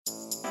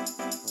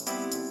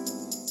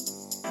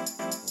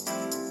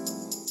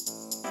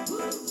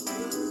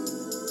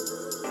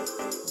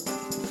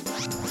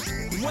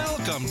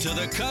Welcome to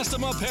the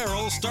Custom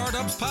Apparel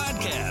Startups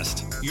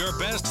Podcast, your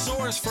best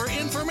source for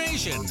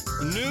information,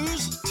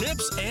 news,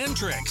 tips, and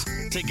tricks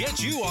to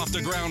get you off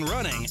the ground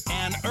running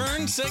and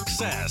earn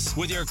success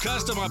with your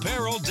custom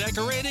apparel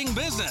decorating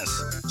business.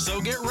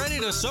 So get ready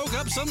to soak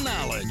up some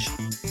knowledge.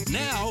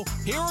 Now,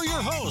 here are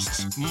your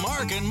hosts,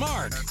 Mark and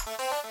Mark.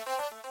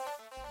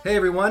 Hey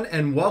everyone,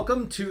 and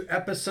welcome to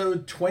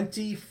episode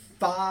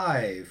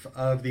 25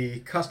 of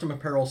the Custom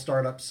Apparel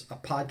Startups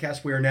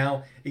podcast. We are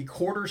now a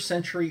quarter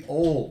century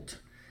old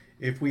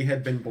if we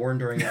had been born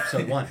during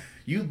episode 1.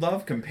 You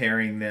love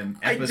comparing them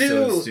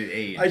episodes to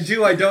age. I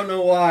do. I don't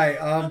know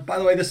why. By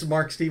the way, this is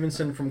Mark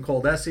Stevenson from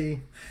Coldesi.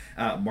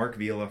 Mark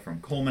Vila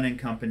from Coleman &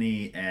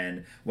 Company,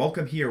 and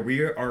welcome here. We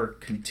are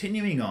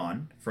continuing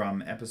on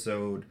from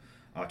episode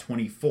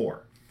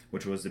 24,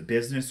 which was the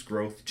business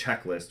growth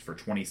checklist for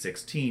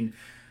 2016.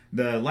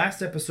 The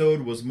last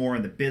episode was more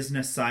on the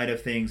business side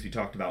of things. We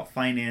talked about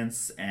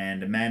finance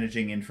and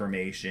managing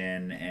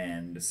information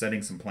and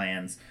setting some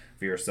plans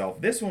for yourself.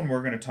 This one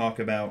we're going to talk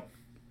about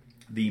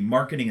the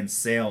marketing and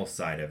sales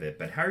side of it,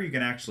 but how are you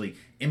going to actually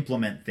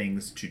implement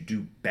things to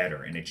do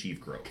better and achieve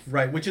growth?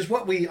 Right, which is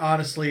what we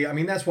honestly,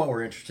 that's what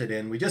we're interested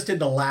in. We just did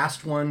the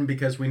last one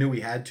because we knew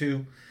we had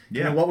to. Yeah.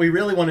 You know, what we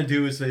really want to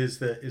do is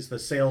the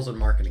sales and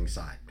marketing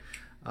side.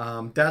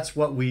 That's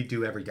what we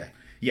do every day.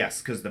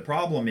 Yes, because the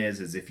problem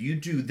is if you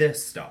do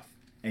this stuff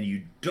and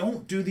you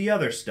don't do the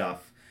other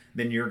stuff,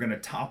 then you're going to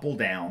topple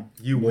down.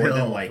 More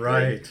than likely,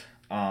 right?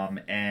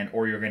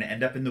 Or you're going to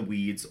end up in the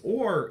weeds,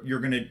 or you're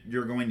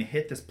going to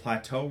hit this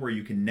plateau where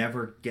you can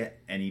never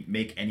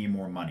make any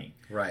more money.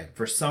 Right.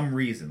 For some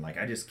reason, like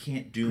I just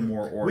can't do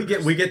more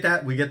orders. We get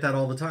that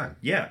all the time.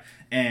 Yeah,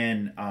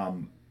 and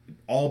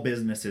all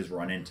businesses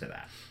run into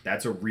that.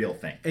 That's a real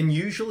thing. And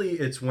usually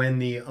it's when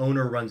the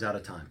owner runs out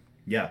of time.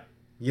 Yeah.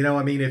 You know,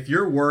 if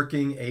you're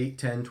working 8,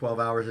 10, 12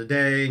 hours a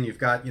day and you've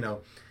got, your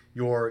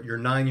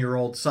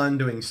 9-year-old son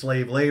doing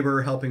slave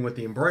labor, helping with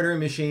the embroidery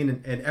machine,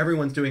 and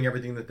everyone's doing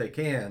everything that they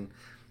can,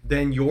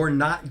 then you're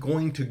not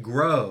going to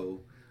grow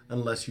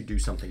unless you do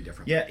something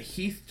different. Yeah,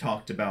 Heath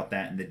talked about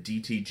that in the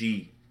DTG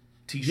T-shirt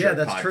podcast. Yeah,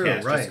 that's true,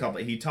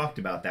 right. He talked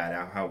about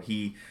that,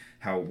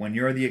 how when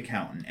you're the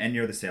accountant and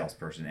you're the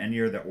salesperson and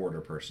you're the order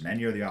person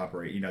and you're the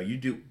operator, you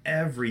do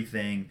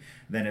everything,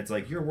 then it's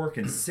like you're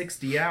working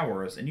 60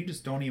 hours and you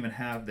just don't even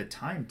have the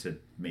time to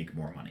make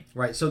more money.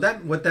 Right. So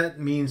what that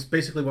means,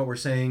 basically what we're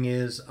saying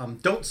is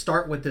don't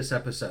start with this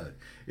episode.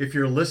 If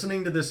you're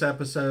listening to this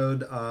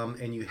episode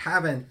and you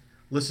haven't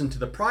listened to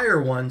the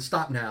prior one,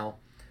 stop now.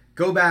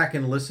 Go back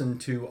and listen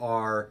to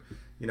our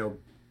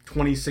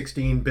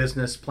 2016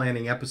 business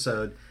planning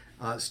episode.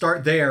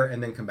 Start there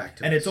and then come back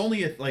to it. And it's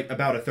only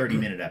about a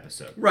 30-minute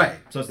episode. Right.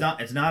 So it's not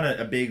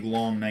a big,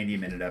 long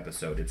 90-minute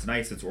episode. It's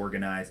nice, it's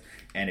organized,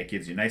 and it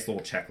gives you a nice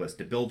little checklist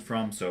to build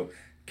from. So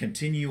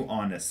continue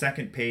on a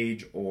second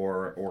page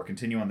or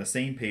continue on the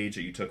same page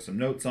that you took some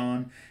notes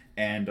on,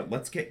 and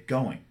let's get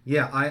going.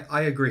 Yeah,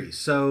 I agree.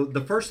 So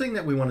the first thing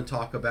that we want to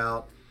talk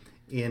about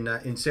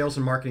in sales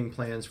and marketing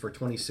plans for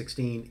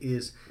 2016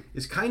 is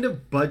kind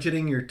of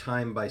budgeting your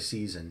time by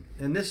season.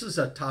 And this is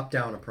a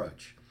top-down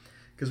approach.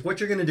 Because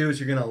what you're going to do is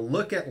you're going to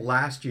look at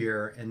last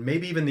year and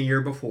maybe even the year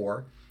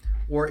before,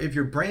 or if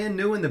you're brand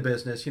new in the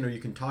business, you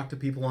can talk to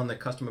people on the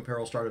Custom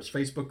Apparel Startups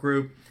Facebook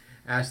group,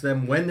 ask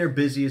them when their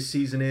busiest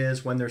season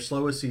is, when their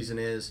slowest season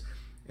is,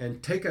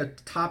 and take a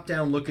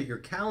top-down look at your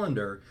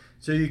calendar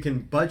so you can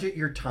budget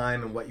your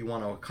time and what you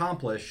want to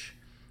accomplish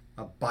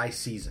by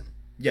season.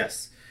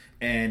 Yes,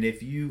 and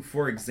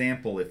for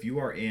example, if you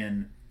are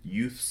in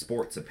youth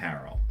sports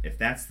apparel, if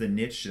that's the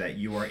niche that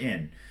you are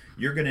in,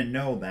 you're going to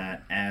know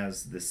that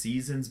as the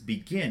seasons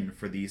begin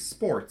for these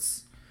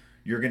sports,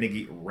 you're going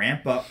to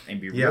ramp up and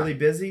be really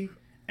busy,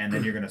 and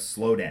then you're going to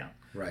slow down.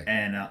 Right.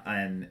 And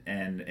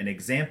an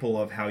example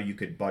of how you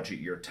could budget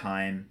your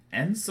time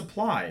and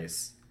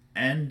supplies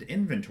and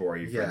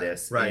inventory for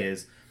this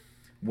is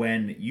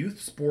when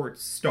youth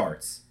sports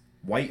starts,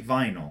 white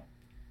vinyl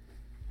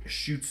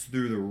shoots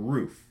through the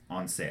roof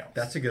on sales.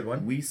 That's a good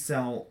one. We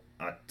sell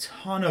a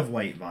ton of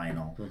white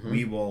vinyl. Mm-hmm.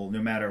 We will,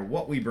 no matter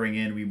what we bring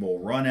in, we will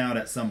run out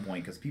at some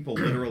point because people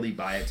literally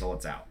buy it till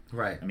it's out.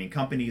 Right.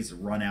 Companies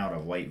run out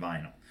of white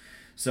vinyl.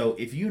 So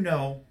if you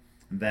know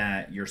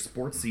that your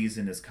sports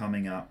season is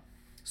coming up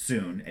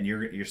soon, and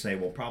you're saying,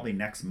 well, probably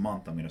next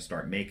month I'm going to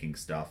start making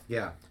stuff.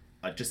 Yeah.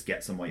 Just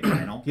get some white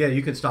vinyl. Yeah,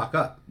 you can stock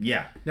up.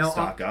 Yeah. Now,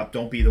 stock up.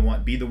 Don't be the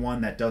one. Be the one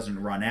that doesn't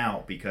run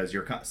out because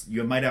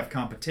you might have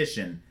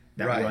competition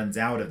that runs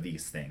out of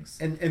these things.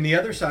 And the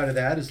other side of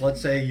that is, let's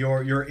say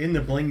you're in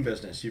the bling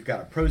business. You've got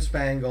a Pro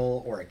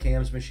Spangle or a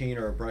CAMS machine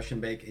or a brush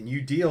and bake, and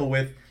you deal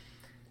with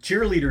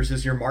cheerleaders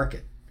as your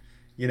market,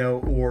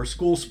 or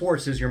school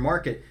sports as your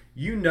market.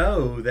 You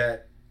know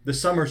that the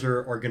summers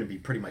are going to be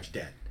pretty much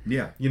dead.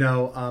 Yeah.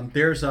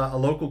 There's a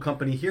local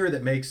company here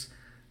that makes,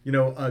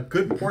 a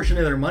good portion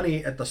of their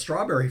money at the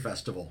Strawberry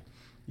Festival,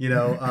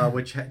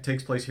 which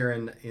takes place here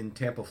in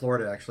Tampa,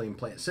 Florida, actually in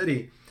Plant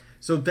City.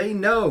 So they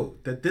know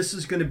that this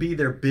is going to be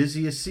their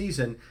busiest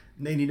season.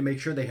 And they need to make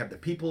sure they have the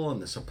people and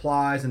the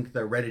supplies and that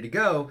they're ready to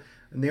go.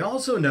 And they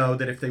also know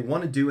that if they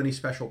want to do any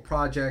special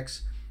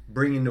projects,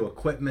 bring in new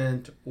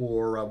equipment,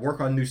 or work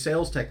on new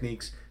sales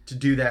techniques, to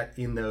do that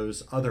in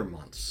those other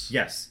months.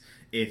 Yes.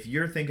 If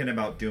you're thinking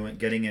about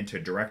getting into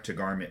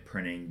direct-to-garment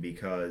printing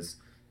because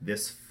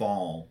this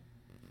fall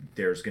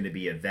there's going to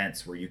be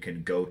events where you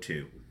can go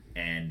to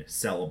and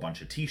sell a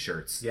bunch of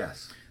t-shirts.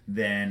 Yes.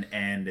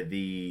 And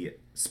the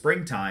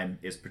springtime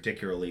is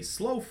particularly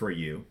slow for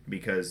you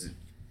because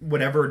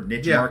whatever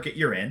niche market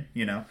you're in,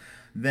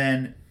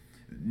 then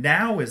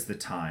now is the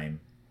time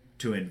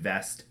to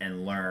invest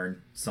and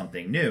learn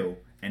something new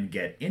and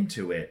get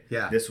into it.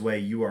 Yeah. This way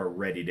you are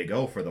ready to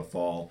go for the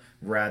fall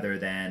rather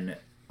than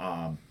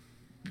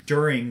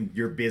during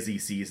your busy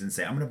season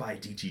say, I'm going to buy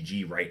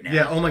DTG right now.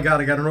 Yeah, oh my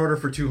God, I got an order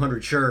for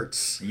 200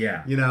 shirts.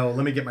 Yeah.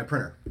 Let me get my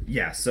printer.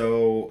 Yeah,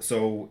 so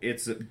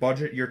it's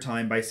budget your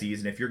time by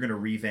season. If you're going to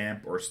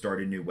revamp or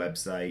start a new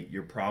website,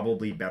 you're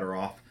probably better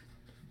off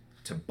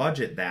to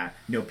budget that.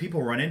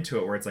 People run into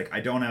it where it's like, I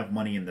don't have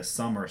money in the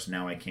summer, so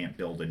now I can't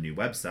build a new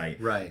website.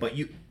 Right. But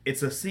it's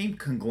the same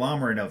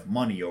conglomerate of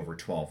money over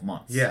 12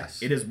 months.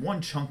 Yes. It is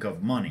one chunk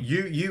of money.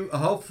 You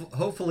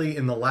hopefully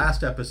in the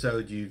last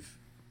episode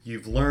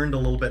you've learned a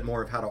little bit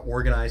more of how to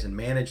organize and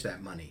manage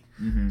that money.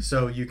 Mm-hmm.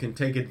 So you can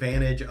take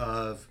advantage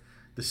of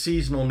the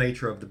seasonal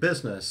nature of the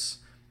business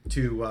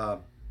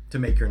to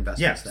make your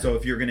investments. Yeah, so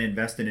if you're going to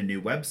invest in a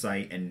new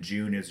website and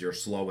June is your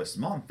slowest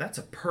month, that's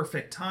a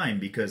perfect time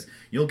because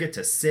you'll get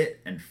to sit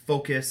and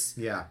focus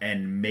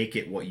and make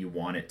it what you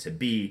want it to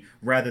be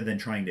rather than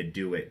trying to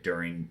do it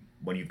during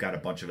when you've got a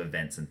bunch of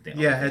events and things.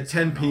 Yeah, at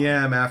 10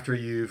 p.m. after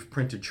you've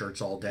printed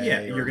shirts all day.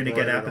 Yeah, you're going to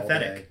get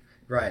apathetic.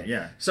 Right.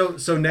 Yeah.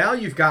 So now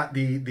you've got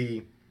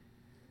the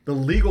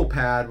legal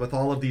pad with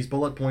all of these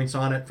bullet points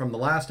on it from the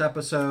last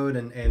episode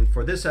and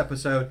for this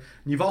episode.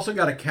 And you've also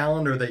got a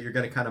calendar that you're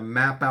going to kind of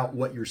map out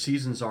what your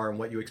seasons are and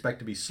what you expect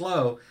to be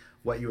slow,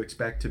 what you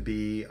expect to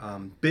be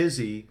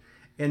busy.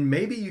 And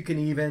maybe you can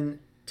even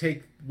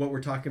take what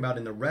we're talking about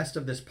in the rest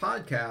of this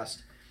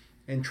podcast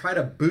and try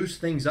to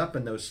boost things up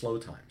in those slow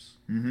times.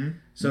 Mm-hmm.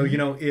 So,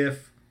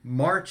 if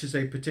March is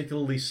a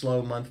particularly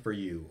slow month for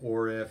you,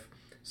 or if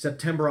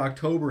September,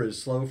 October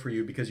is slow for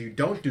you because you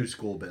don't do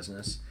school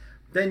business,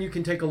 then you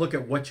can take a look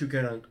at what you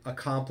can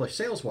accomplish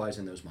sales-wise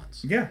in those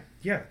months. Yeah,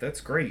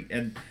 that's great.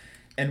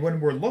 And when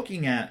we're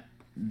looking at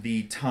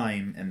the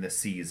time and the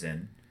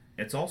season,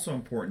 it's also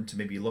important to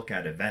maybe look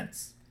at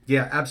events.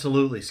 Yeah,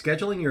 absolutely.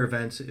 Scheduling your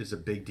events is a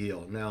big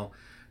deal. Now,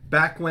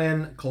 back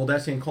when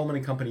Coldesi and Coleman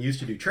and Company used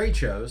to do trade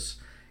shows,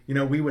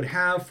 we would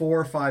have 4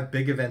 or 5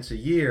 big events a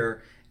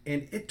year,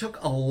 and it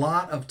took a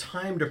lot of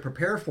time to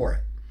prepare for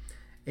it.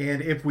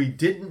 And if we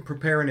didn't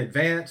prepare in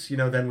advance,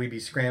 then we'd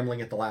be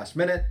scrambling at the last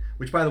minute,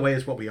 which, by the way,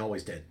 is what we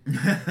always did.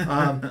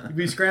 We'd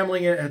be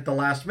scrambling it at the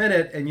last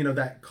minute, and,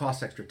 that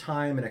costs extra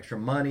time and extra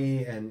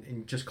money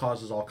and just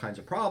causes all kinds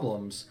of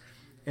problems.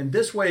 And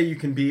this way you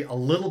can be a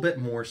little bit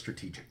more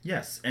strategic.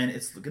 Yes, and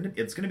it's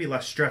gonna be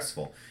less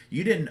stressful.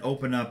 You didn't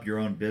open up your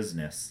own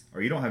business,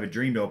 or you don't have a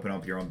dream to open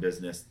up your own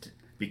business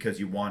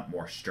because you want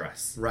more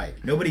stress. Right.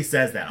 Nobody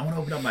says that. I want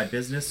to open up my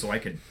business so I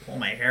can pull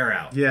my hair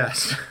out.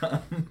 Yes.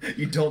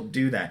 You don't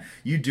do that.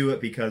 You do it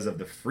because of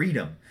the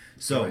freedom.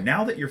 So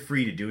now that you're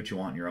free to do what you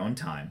want in your own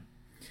time,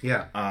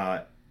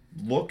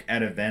 look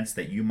at events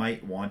that you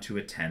might want to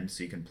attend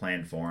so you can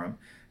plan for them.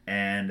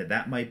 And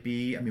that might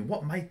be,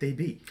 what might they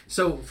be?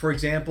 So, for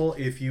example,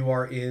 if you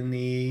are in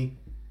the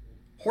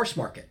horse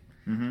market,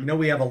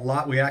 we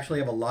actually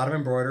have a lot of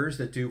embroiderers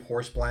that do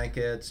horse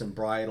blankets and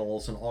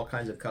bridles and all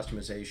kinds of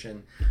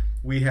customization.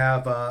 We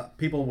have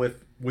people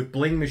with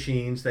bling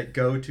machines that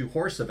go to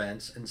horse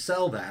events and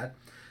sell that.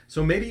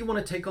 So maybe you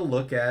want to take a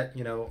look at,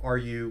 are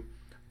you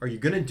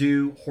going to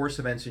do horse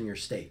events in your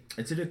state?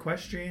 Is it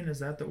equestrian? Is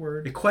that the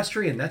word?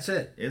 Equestrian, that's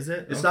it. Is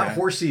it? It's not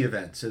horsey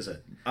events, is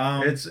it?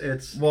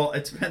 It's well,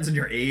 it depends on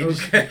your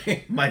age.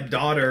 Okay. My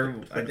daughter,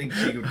 I think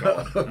she would call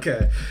it.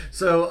 Okay.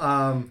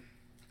 So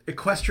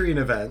equestrian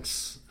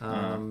events,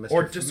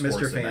 or just Mr.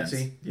 horse Fancy.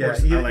 Events. Yeah,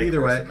 horse, I like either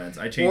horse way. Events.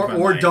 I changed my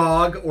or mind.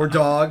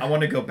 dog. I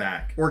want to go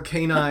back. Or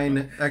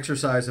canine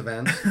exercise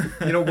events.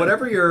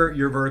 Whatever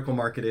your vertical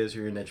market is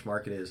or your niche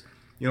market is,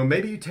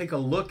 maybe you take a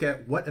look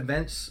at what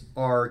events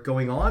are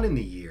going on in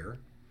the year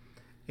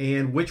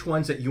and which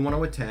ones that you want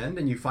to attend,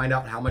 and you find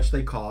out how much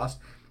they cost,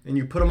 and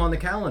you put them on the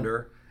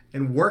calendar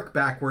and work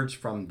backwards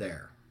from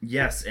there.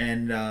 Yes,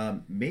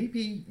 and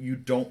maybe you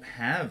don't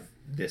have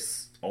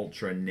this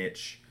ultra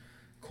niche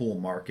cool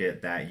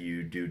market that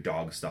you do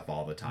dog stuff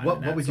all the time.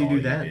 What would you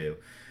do then?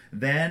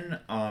 Then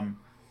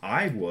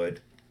I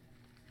would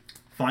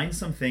find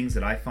some things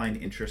that I find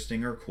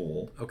interesting or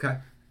cool. Okay.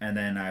 And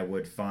then I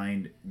would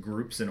find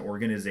groups and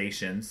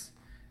organizations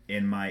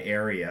in my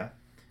area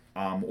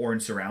or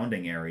in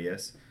surrounding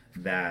areas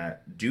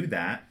that do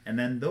that. And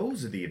then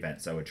those are the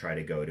events I would try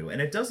to go to.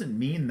 And it doesn't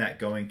mean that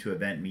going to an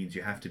event means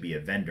you have to be a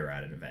vendor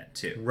at an event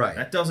too. Right.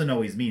 That doesn't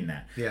always mean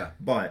that. Yeah.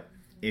 But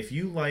if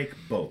you like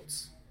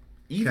boats,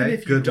 even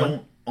if you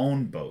don't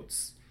own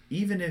boats,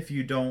 even if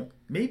you don't,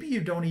 maybe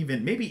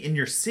in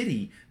your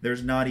city,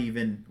 there's not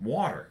even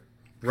water.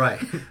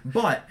 Right.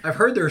 But I've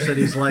heard there are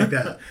cities like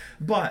that.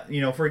 But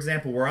for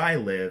example, where I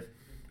live,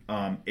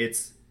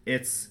 it's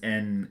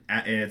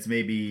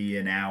maybe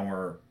an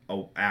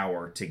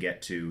hour to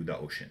get to the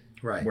ocean.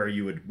 Right.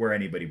 Where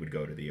anybody would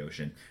go to the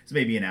ocean. It's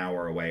maybe an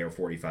hour away or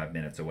 45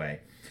 minutes away.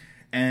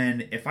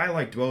 And if I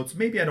liked boats,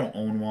 maybe I don't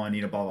own one,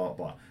 blah blah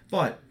blah.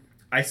 But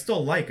I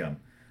still like them.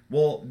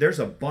 Well, there's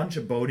a bunch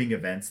of boating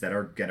events that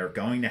are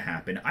going to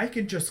happen. I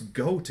can just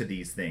go to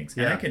these things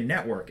and I can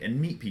network and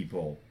meet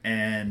people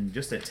and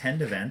just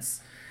attend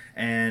events,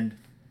 and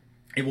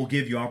it will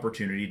give you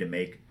opportunity to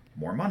make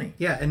more money.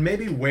 Yeah, and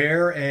maybe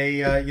wear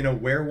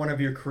wear one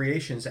of your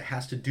creations that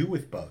has to do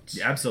with boats.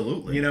 Yeah,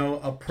 absolutely.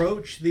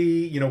 Approach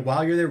the,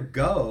 while you're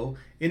there,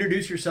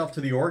 introduce yourself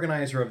to the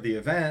organizer of the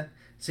event.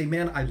 Say,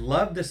 man, I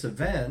love this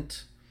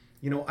event.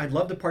 I'd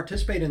love to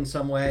participate in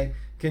some way.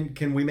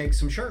 Can we make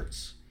some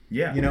shirts?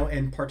 Yeah.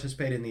 And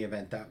participate in the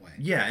event that way.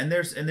 Yeah, and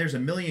there's a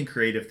million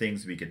creative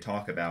things we could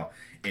talk about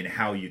in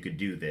how you could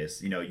do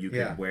this. You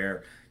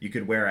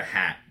could wear a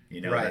hat,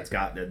 right, that's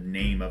got the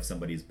name of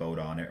somebody's boat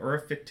on it, or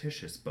a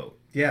fictitious boat.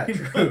 Yeah,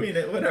 true.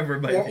 Whatever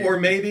it might be. Or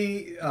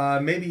maybe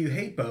you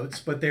hate boats,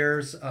 but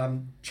there's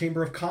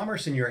Chamber of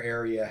Commerce in your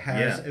area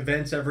has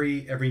events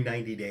every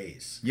 90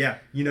 days. Yeah.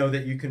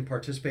 That you can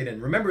participate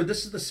in. Remember,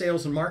 this is the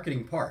sales and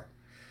marketing part.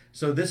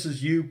 So this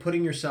is you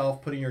putting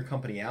your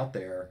company out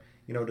there,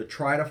 to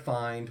try to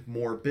find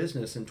more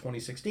business in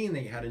 2016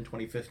 than you had in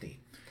 2015.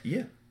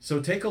 Yeah. So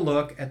take a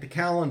look at the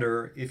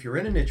calendar. If you're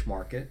in a niche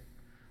market,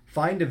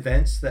 find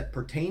events that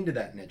pertain to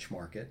that niche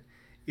market.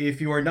 If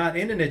you are not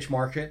in a niche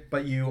market,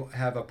 but you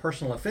have a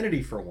personal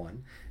affinity for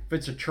one, if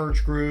it's a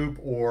church group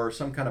or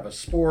some kind of a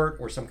sport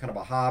or some kind of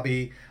a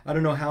hobby, I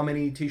don't know how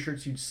many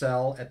t-shirts you'd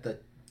sell at the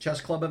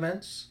chess club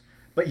events,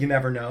 but you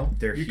never know.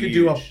 You could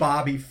do a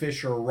Bobby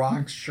Fischer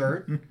Rocks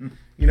shirt.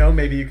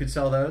 Maybe you could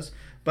sell those.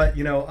 But,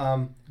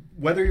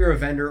 whether you're a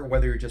vendor or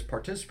whether you just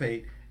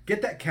participate,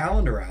 get that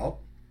calendar out.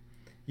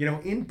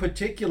 In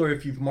particular,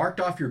 if you've marked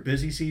off your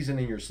busy season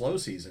and your slow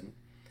season,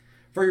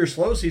 for your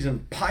slow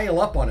season,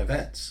 pile up on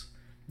events,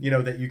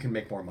 that you can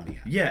make more money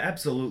at. Yeah,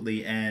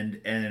 absolutely. And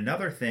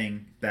another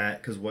thing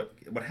because what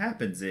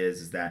happens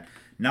is that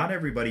not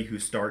everybody who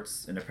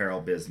starts an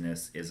apparel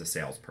business is a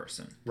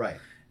salesperson. Right.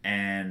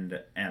 And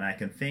I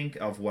can think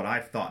of what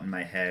I've thought in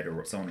my head, or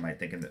what someone might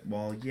think,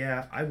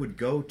 I would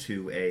go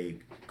to a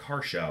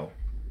car show,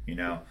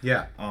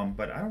 Yeah.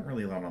 but I don't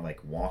really want to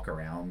walk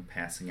around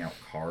passing out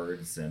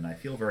cards, and I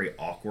feel very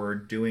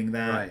awkward doing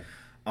that.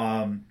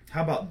 Right.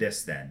 How about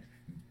this then?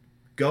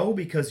 Go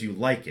because you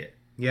like it.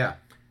 Yeah.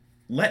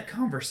 Let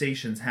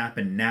conversations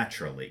happen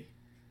naturally.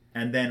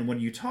 And then when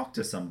you talk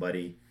to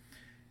somebody,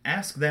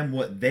 ask them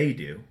what they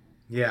do.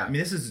 Yeah.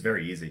 This is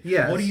very easy.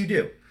 Yes. What do you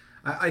do?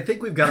 I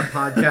think we've got a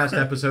podcast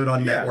episode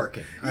on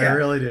networking. I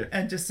really do.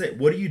 And just say,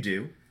 what do you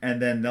do? And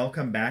then they'll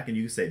come back and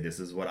you say, this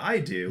is what I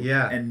do.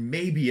 Yeah. And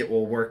maybe it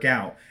will work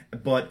out.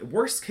 But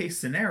worst case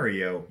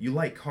scenario, you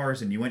like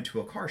cars and you went to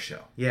a car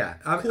show. Yeah.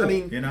 Cool,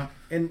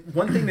 And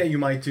one thing that you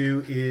might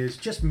do is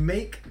just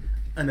make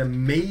an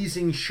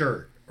amazing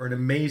shirt or an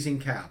amazing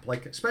cap.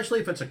 Especially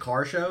if it's a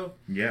car show.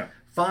 Yeah.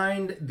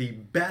 Find the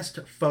best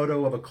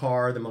photo of a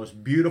car, the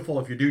most beautiful,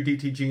 if you do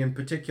DTG in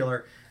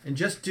particular, and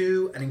just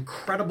do an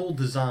incredible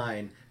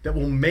design that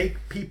will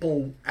make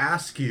people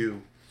ask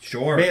you,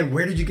 sure, man,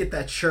 where did you get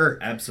that shirt?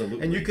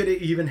 Absolutely. And you could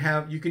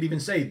even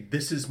say,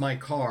 this is my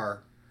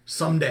car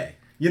someday.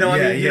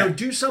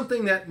 Do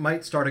something that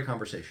might start a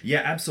conversation.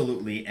 Yeah,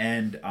 absolutely.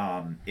 And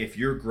if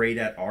you're great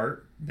at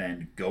art,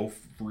 then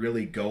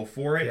really go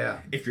for it. Yeah.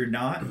 If you're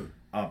not,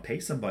 pay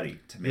somebody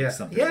to make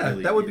something. Yeah,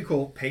 really, that would be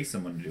cool. Pay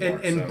someone to do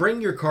art. And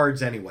bring your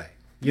cards anyway.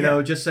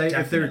 Just say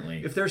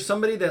if there's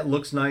somebody that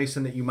looks nice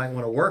and that you might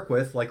want to work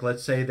with,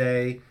 let's say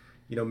they,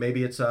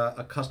 maybe it's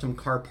a custom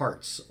car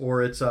parts,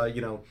 or it's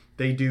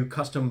they do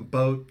custom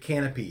boat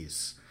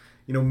canopies.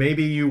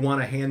 Maybe you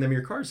want to hand them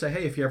your card, say,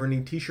 hey, if you ever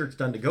need t-shirts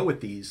done to go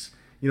with these,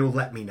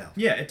 let me know.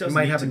 Yeah, it doesn't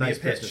might need have to a be nice a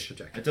pitch. business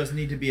project. It doesn't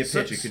need to be a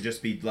pitch. It could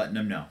just be letting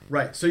them know.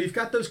 Right. So you've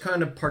got those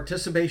kind of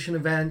participation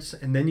events,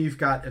 and then you've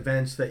got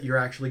events that you're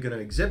actually going to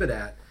exhibit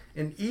at.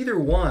 And either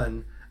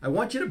one, I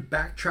want you to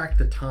backtrack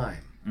the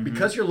time. Mm-hmm.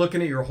 Because you're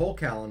looking at your whole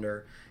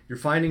calendar, you're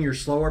finding your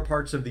slower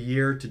parts of the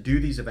year to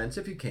do these events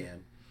if you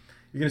can.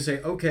 You're going to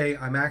say, okay,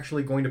 I'm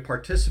actually going to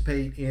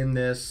participate in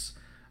this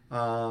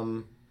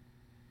family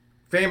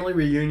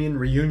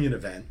reunion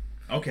event.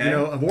 Okay.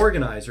 Of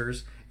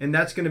organizers, and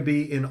that's going to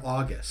be in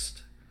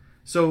August.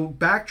 So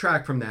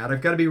backtrack from that.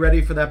 I've got to be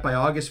ready for that by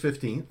August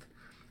 15th.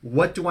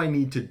 What do I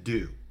need to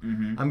do?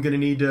 Mm-hmm. I'm going to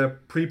need to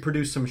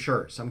pre-produce some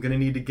shirts. I'm going to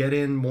need to get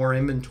in more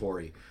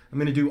inventory. I'm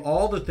going to do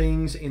all the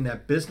things in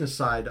that business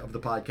side of the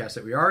podcast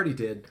that we already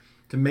did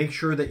to make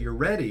sure that you're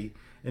ready.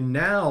 And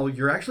now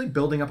you're actually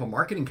building up a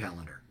marketing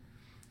calendar.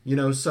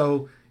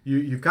 So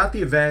you've got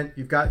the event,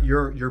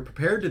 you're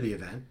prepared to the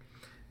event.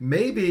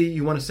 Maybe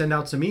you want to send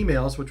out some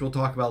emails, which we'll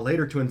talk about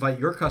later, to invite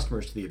your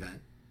customers to the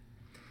event.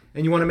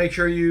 And you want to make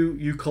sure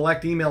you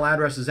collect email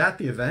addresses at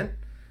the event,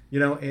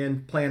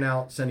 and plan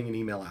out sending an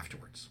email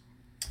afterwards.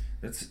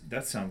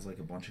 That sounds like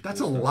a bunch of.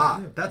 That's cool a stuff lot.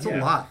 to do. That's Yeah.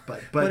 a lot,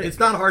 but it's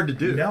not hard to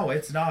do. No,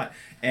 it's not.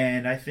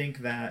 And I think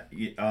that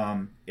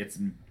it's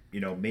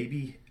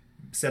maybe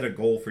set a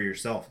goal for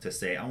yourself to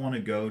say I want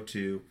to go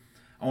to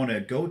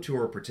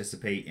or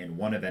participate in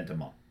one event a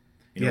month.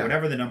 Yeah.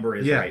 Whatever the number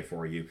is Yeah. right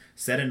for you.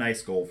 Set a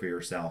nice goal for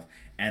yourself,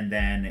 and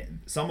then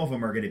some of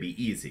them are going to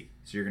be easy.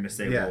 So you're going to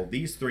say, Yeah. well,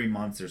 these 3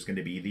 months there's going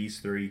to be these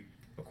 3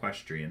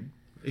 equestrian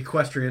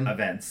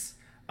events.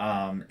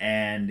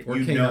 And or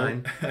you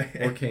canine know,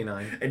 or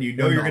canine, and you or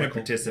know you're going to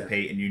nautical,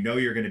 participate, and you know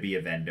you're going to be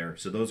a vendor.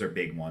 So those are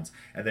big ones.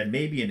 And then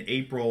maybe in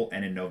April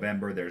and in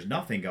November, there's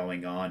nothing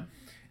going on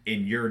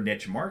in your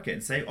niche market,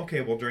 and say,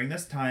 okay, well during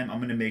this time, I'm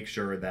going to make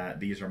sure that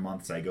these are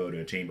months I go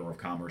to Chamber of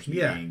Commerce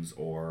meetings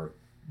or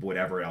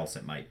whatever else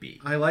it might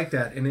be. I like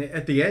that, and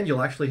at the end,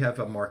 you'll actually have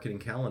a marketing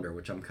calendar,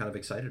 which I'm kind of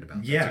excited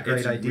about. Yeah, That's a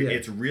great idea.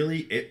 It's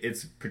really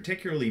it's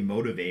particularly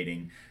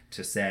motivating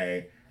to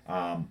say,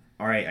 all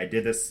right, I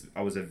did this.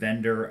 I was a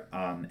vendor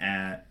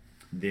at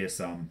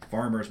this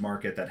farmers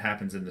market that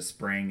happens in the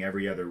spring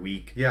every other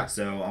week. Yeah.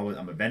 So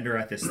I'm a vendor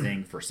at this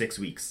thing for 6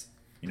 weeks,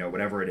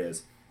 whatever it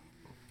is,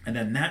 and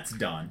then that's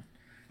done.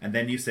 And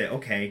then you say,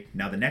 okay,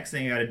 now the next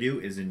thing I got to do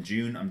is in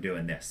June I'm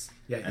doing this,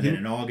 and then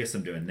in August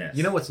I'm doing this.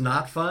 You know what's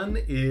not fun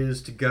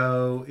is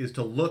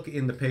to look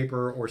in the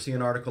paper or see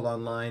an article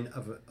online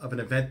of an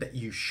event that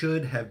you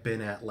should have been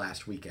at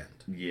last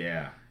weekend.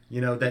 Yeah.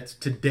 That's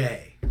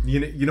today.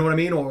 You know what I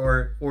mean,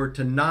 or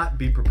to not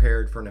be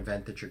prepared for an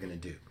event that you're going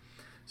to do.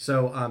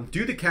 So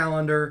do the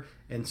calendar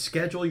and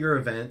schedule your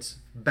events.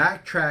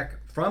 Backtrack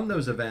from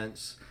those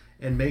events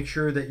and make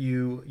sure that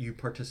you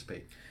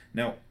participate.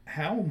 Now,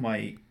 how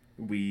might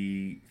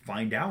we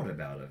find out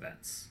about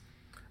events?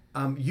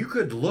 You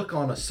could look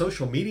on a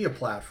social media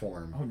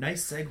platform. Oh,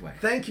 nice segue.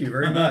 Thank you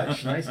very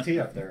much. Nice tee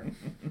up there.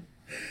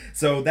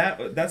 So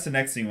that's the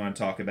next thing we want to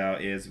talk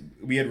about is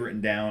we had written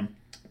down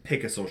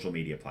pick a social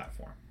media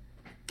platform.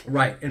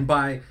 Right. And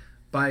by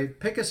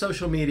pick a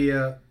social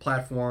media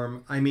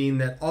platform, I mean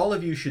that all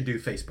of you should do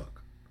Facebook.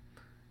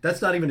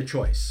 That's not even a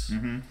choice.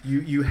 Mm-hmm.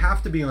 You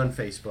have to be on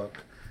Facebook.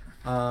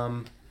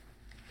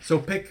 So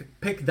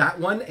pick that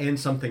one and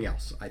something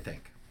else, I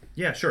think.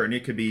 Yeah, sure. And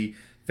it could be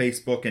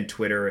Facebook and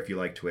Twitter if you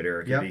like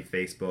Twitter. It could Yep. be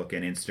Facebook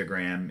and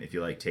Instagram if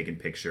you like taking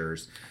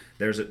pictures.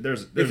 There's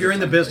If you're in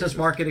the business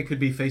market, it could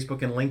be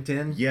Facebook and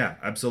LinkedIn. Yeah,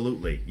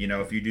 absolutely.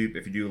 If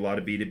you do a lot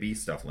of B2B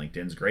stuff,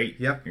 LinkedIn's great.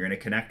 Yep. You're going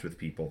to connect with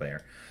people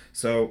there.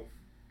 So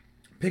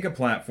pick a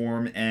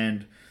platform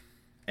and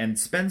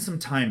spend some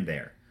time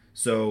there.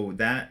 So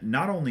that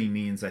not only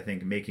means, I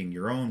think, making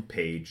your own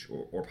page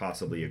or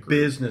possibly a group.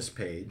 Business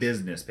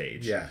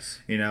page. Yes.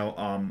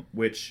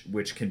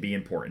 Which can be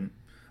important.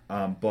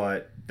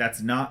 But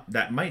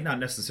that might not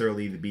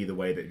necessarily be the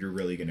way that you're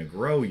really going to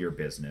grow your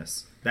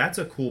business. That's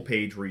a cool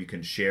page where you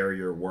can share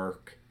your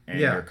work and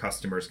your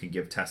customers can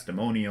give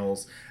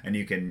testimonials, and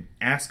you can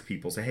ask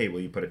people, say, hey, will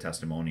you put a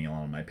testimonial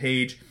on my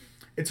page?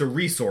 It's a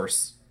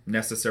resource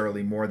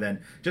necessarily more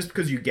than just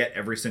because you get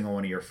every single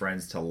one of your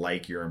friends to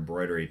like your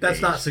embroidery page.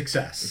 That's not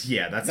success.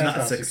 Yeah, that's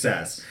not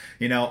success.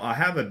 I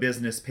have a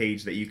business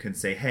page that you can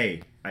say,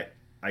 hey,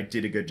 I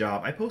did a good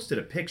job. I posted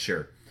a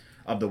picture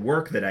of the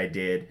work that I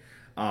did.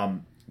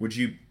 Would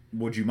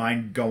you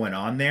mind going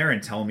on there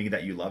and telling me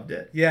that you loved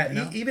it?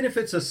 Yeah, even if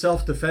it's a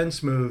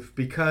self-defense move,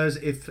 because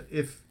if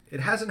it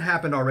hasn't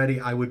happened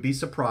already, I would be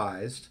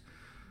surprised.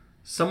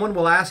 Someone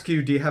will ask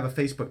you, do you have a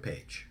Facebook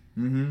page?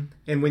 Mm-hmm.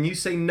 And when you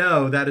say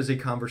no, that is a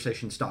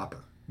conversation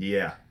stopper.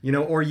 Yeah.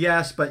 Or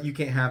yes, but you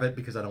can't have it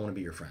because I don't want to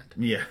be your friend.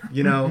 Yeah.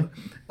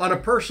 On a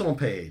personal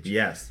page.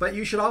 Yes. But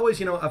you should always,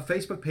 a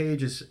Facebook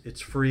page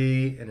it's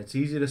free and it's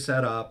easy to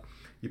set up.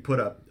 You put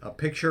a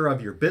picture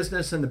of your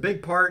business in the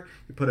big part.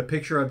 You put a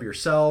picture of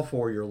yourself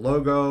or your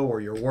logo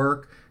or your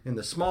work in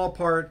the small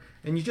part.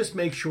 And you just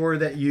make sure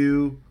that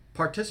you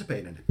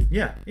participate in it.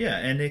 Yeah.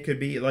 And it could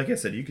be, like I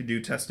said, you could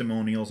do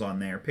testimonials on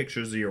there,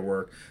 pictures of your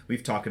work.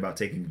 We've talked about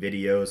taking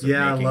videos of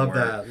making love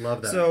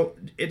work. that. So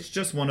it's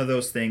just one of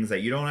those things that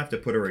you don't have to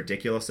put a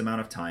ridiculous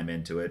amount of time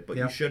into it, but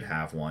you should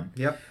have one.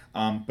 Yep.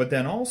 But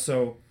then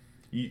also,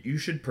 you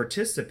should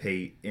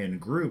participate in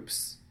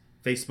groups,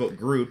 Facebook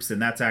groups,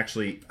 and that's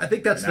actually I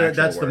think that's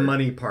the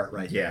money part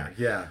right there.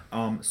 Yeah.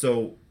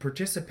 So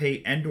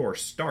participate and or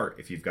start,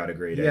 if you've got a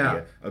great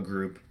idea, a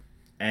group.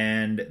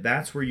 And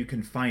that's where you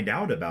can find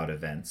out about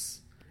events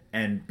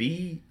and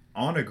be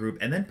on a group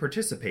and then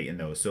participate in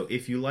those. So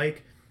if you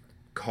like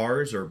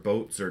cars or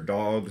boats or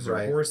dogs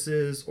or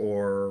horses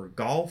or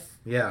golf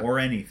or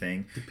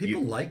anything. Do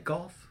people like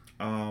golf?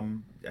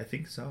 I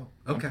think so.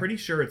 Okay. I'm pretty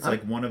sure it's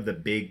like one of the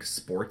big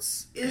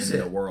sports in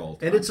the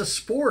world. And it's a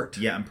sport.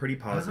 Yeah, I'm pretty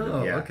positive.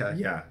 Oh, yeah. okay.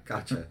 Yeah.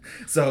 Gotcha.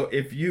 So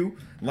if you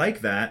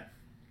like that,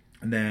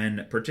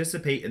 then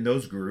participate in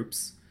those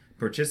groups.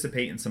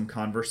 Participate in some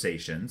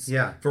conversations.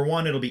 Yeah. For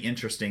one, it'll be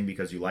interesting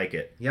because you like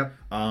it. Yep.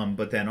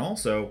 But then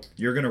also,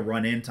 you're going to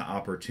run into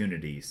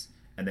opportunities.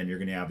 And then you're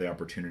going to have the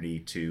opportunity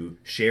to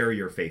share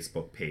your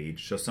Facebook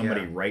page. So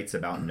somebody writes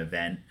about an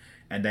event,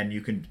 and then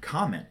you can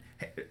comment.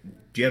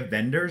 do you have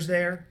vendors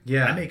there?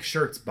 Yeah. I make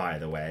shirts, by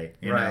the way.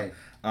 You Right.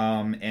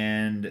 know?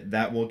 And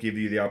that will give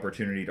you the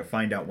opportunity to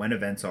find out when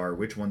events are,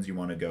 which ones you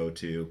want to go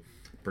to,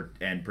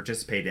 and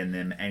participate in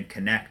them and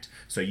connect.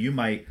 So you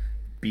might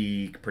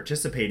be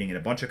participating in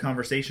a bunch of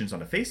conversations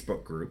on a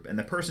Facebook group, and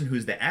the person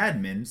who's the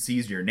admin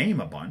sees your name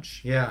a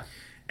bunch. Yeah.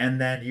 And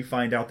then you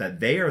find out that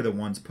they are the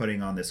ones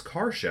putting on this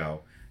car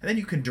show. And then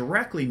you can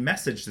directly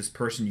message this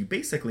person you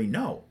basically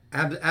know.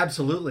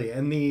 Absolutely.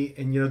 And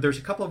there's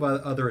a couple of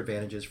other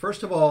advantages.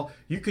 First of all,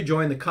 you could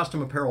join the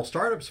Custom Apparel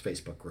Startups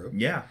Facebook group.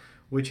 Yeah.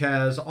 Which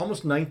has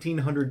almost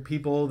 1,900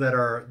 people that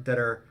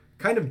are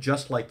kind of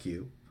just like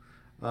you,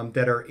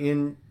 that are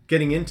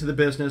getting into the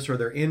business, or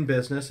they're in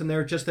business, and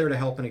they're just there to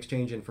help and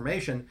exchange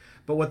information.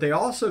 But what they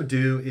also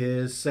do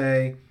is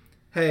say,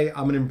 hey,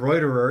 I'm an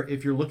embroiderer.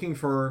 If you're looking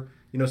for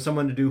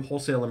someone to do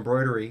wholesale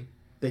embroidery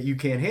that you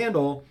can't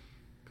handle,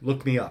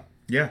 look me up.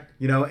 Yeah.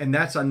 And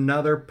that's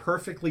another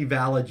perfectly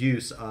valid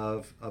use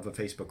of a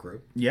Facebook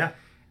group. Yeah.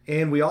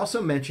 And we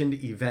also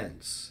mentioned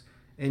events.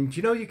 And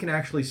you can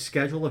actually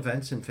schedule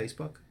events in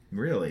Facebook.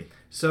 Really?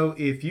 So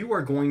if you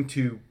are going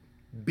to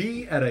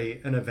be at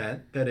an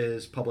event that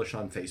is published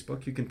on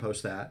Facebook, you can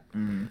post that.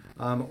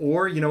 Mm-hmm.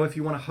 Or, if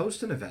you want to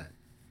host an event,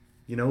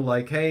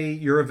 like, hey,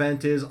 your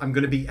event is, I'm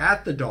going to be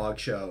at the dog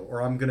show,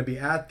 or I'm going to be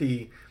at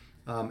the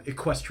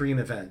equestrian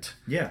event,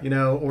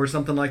 or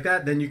something like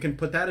that, then you can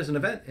put that as an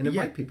event and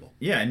invite people.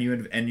 Yeah, and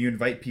you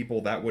invite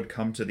people that would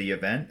come to the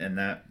event and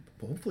that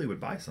hopefully would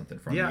buy something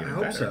from you. Yeah, I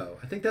hope so.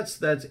 I think that's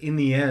in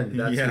the end,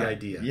 that's the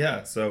idea.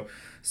 Yeah, so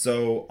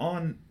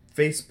on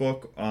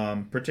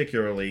Facebook,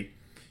 particularly,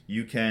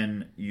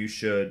 you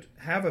should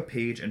have a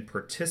page and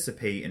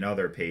participate in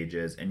other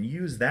pages and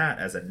use that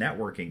as a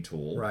networking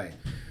tool. Right.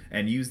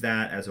 And use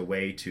that as a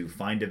way to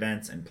find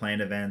events and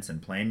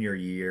plan your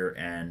year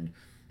and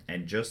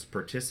just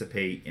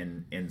participate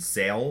in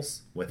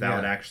sales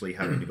without actually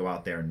having to go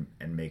out there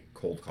and make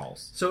cold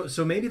calls.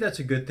 So maybe that's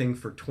a good thing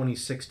for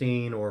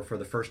 2016, or for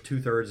the first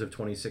 2/3 of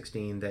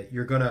 2016, that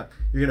you're gonna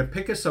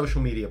pick a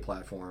social media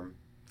platform,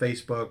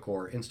 Facebook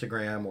or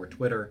Instagram or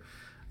Twitter,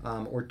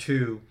 or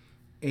two,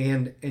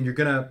 and you're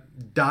gonna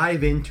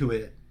dive into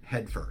it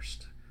head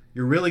first.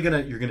 You're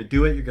gonna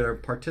do it. You're gonna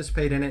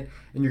participate in it,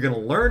 and you're gonna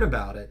learn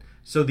about it.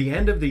 So the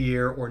end of the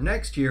year or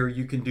next year,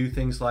 you can do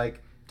things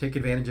like take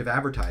advantage of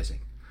advertising.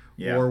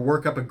 Yeah. Or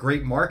work up a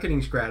great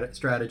marketing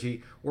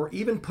strategy, or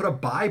even put a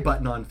buy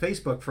button on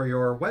Facebook for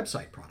your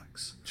website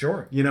products.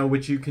 Sure.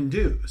 Which you can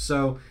do.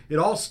 So it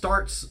all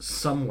starts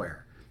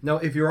somewhere. Now,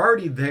 if you're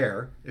already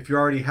there, if you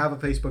already have a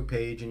Facebook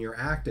page and you're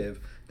active,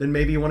 then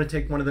maybe you want to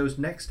take one of those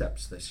next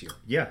steps this year.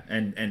 Yeah,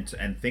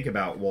 and think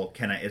about, well,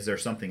 is there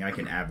something I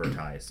can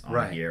advertise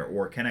on here,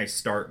 or can I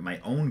start my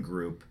own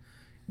group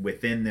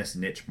within this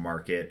niche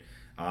market,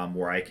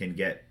 where I can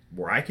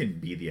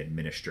be the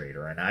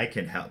administrator and I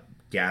can help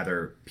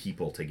gather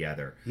people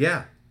together.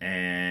 Yeah.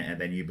 And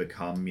then you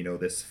become,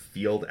 this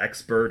field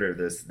expert or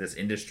this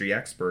industry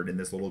expert in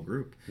this little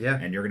group. Yeah.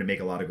 And you're going to make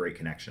a lot of great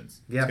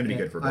connections. Yeah. It's going to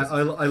be good for business.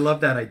 I love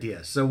that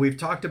idea. So we've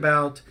talked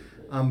about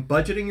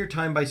budgeting your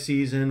time by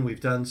season. We've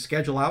done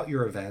schedule out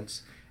your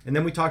events. And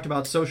then we talked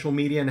about social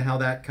media and how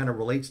that kind of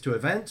relates to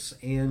events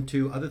and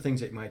to other things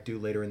that you might do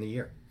later in the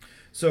year.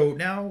 So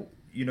now,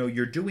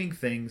 you're doing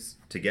things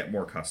to get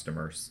more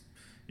customers.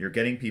 You're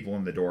getting people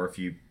in the door.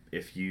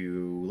 If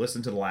you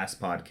listen to the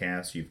last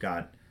podcast, you've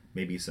got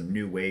maybe some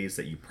new ways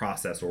that you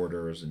process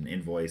orders and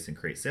invoice and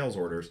create sales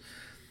orders.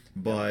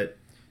 But,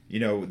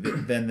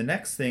 then the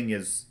next thing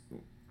is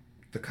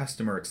the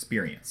customer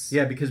experience.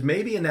 Yeah, because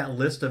maybe in that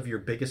list of your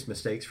biggest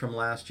mistakes from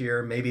last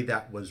year, maybe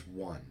that was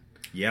one.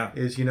 Yeah.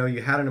 Is,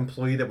 you had an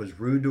employee that was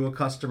rude to a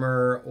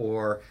customer,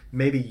 or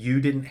maybe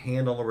you didn't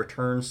handle a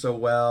return so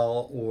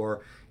well,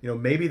 or,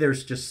 maybe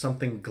there's just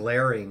something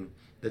glaring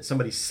that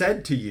somebody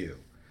said to you.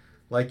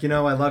 Like,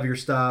 I love your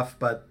stuff,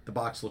 but the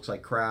box looks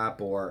like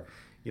crap. Or,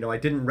 I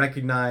didn't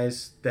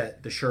recognize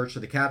that the shirts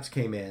or the caps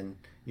came in,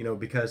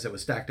 because it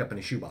was stacked up in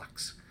a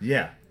shoebox.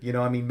 Yeah.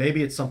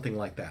 Maybe it's something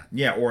like that.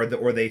 Yeah, or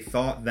they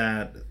thought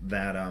that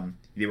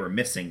they were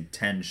missing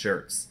 10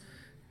 shirts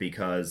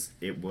because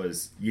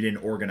you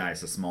didn't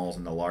organize the smalls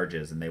and the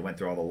larges, and they went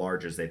through all the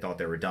larges. They thought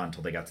they were done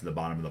until they got to the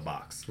bottom of the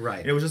box. Right.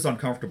 And it was just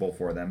uncomfortable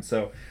for them.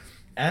 So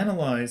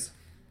analyze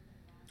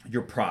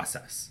your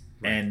process.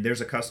 Right. And there's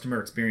a customer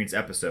experience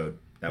episode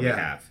that we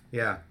have,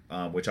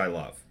 which I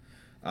love.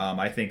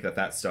 I think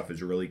that stuff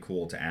is really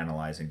cool to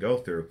analyze and go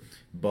through.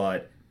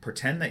 But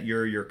pretend that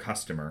you're your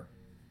customer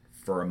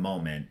for a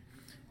moment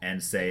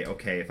and say,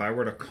 okay, if I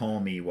were to call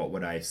me, what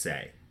would I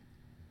say?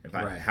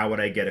 How would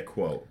I get a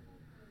quote?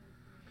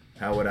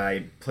 How would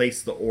I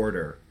place the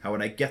order? How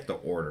would I get the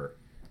order?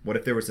 What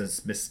if there was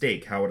a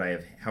mistake? How would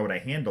I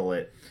handle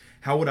it?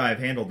 How would I have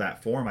handled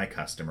that for my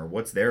customer?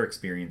 What's their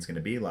experience going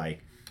to be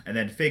like? And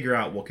then figure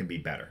out what can be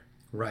better.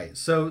 Right.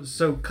 So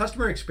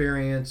customer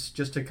experience,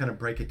 just to kind of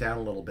break it down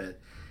a little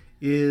bit,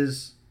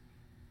 is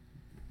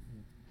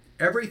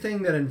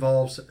everything that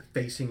involves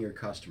facing your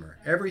customer.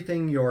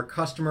 Everything your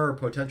customer or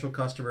potential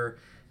customer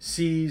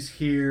sees,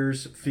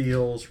 hears,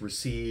 feels,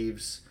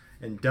 receives,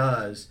 and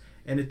does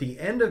And at the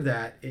end of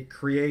that, it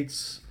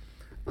creates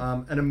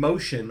an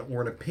emotion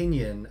or an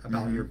opinion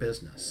about your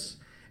business.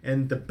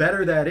 And the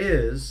better that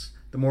is,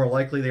 the more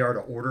likely they are to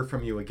order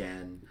from you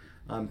again,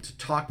 to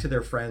talk to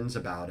their friends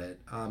about it.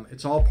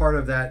 It's all part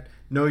of that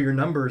Know Your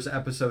Numbers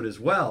episode as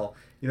well.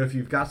 You know, if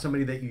you've got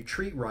somebody that you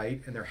treat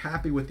right and they're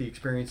happy with the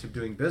experience of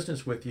doing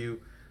business with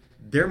you,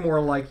 they're more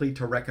likely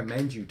to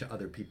recommend you to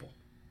other people.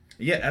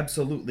 Yeah,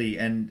 absolutely.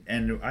 And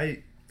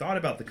I thought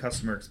about the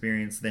customer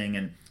experience thing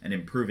and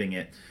improving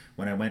it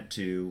when I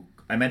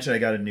mentioned I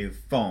got a new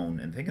phone,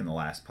 and I think in the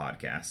last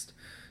podcast.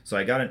 So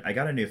I got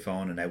a new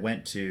phone, and I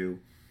went to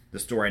the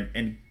store,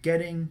 and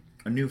getting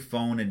a new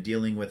phone and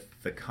dealing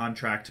with the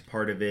contract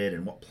part of it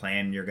and what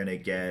plan you're going to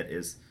get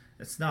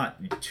it's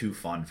not too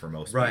fun for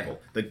most people.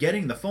 But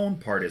getting the phone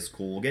part is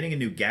cool. Getting a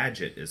new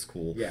gadget is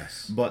cool.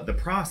 Yes. But the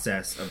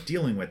process of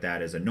dealing with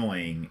that is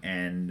annoying,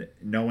 and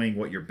knowing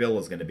what your bill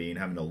is going to be and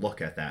having to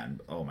look at that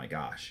and, oh my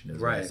gosh,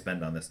 what I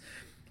spend on this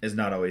is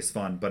not always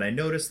fun. But I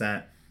noticed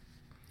that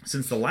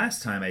since the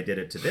last time I did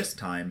it to this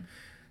time,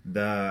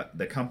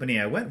 the company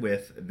I went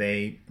with,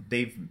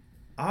 they've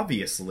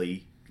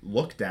obviously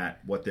looked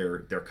at what their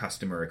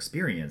customer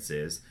experience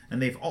is,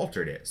 and they've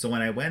altered it. So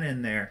when I went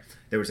in there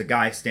was a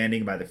guy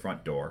standing by the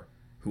front door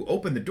who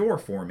opened the door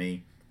for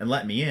me and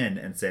let me in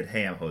and said,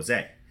 "Hey, I'm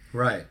Jose."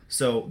 Right.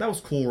 So that was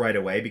cool right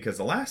away, because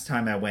the last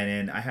time I went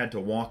in, I had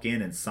to walk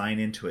in and sign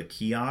into a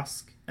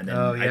kiosk, and then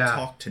I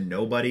talked to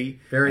nobody.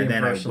 Very and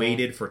then impersonal. I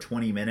waited for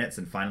 20 minutes,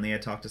 and finally I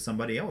talked to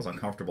somebody. I was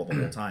uncomfortable the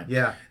whole time.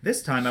 Yeah.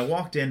 This time I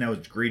walked in, I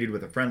was greeted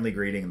with a friendly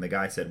greeting, and the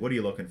guy said, "What are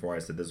you looking for?" I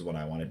said, "This is what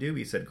I want to do."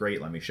 He said,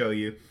 "Great, let me show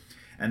you."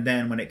 And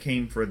then when it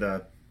came for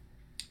the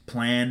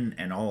plan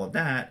and all of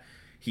that,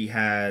 he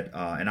had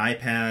an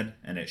iPad,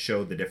 and it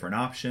showed the different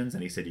options,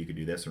 and he said, "You could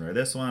do this one or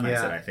this one." I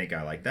said, "I think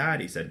I like that."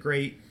 He said,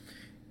 "Great.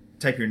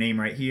 Type your name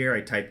right here."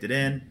 I typed it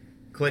in,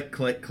 click,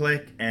 click,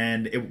 click,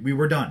 and we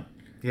were done.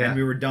 Yeah. And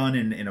we were done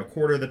in a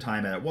quarter of the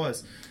time that it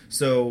was.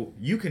 So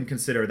you can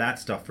consider that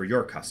stuff for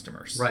your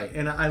customers. Right.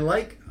 And I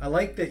like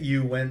that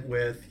you went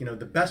with, you know,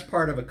 the best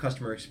part of a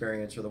customer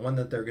experience, or the one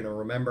that they're going to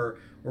remember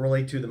or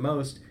relate to the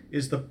most,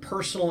 is the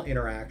personal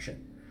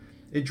interaction.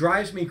 It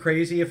drives me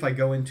crazy if I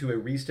go into a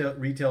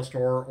retail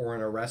store or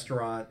in a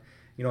restaurant.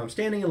 You know, I'm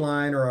standing in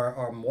line, or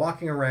I'm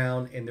walking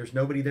around, and there's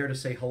nobody there to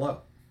say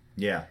hello.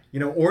 Yeah.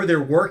 You know, or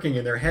they're working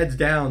and their head's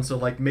down. So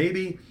like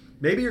maybe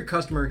your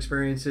customer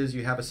experience is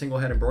you have a single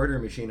head embroidery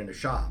machine in a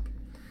shop,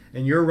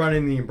 and you're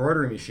running the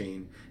embroidery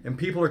machine, and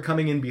people are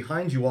coming in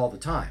behind you all the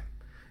time,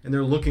 and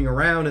they're looking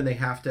around, and they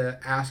have to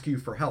ask you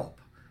for help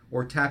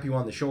or tap you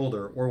on the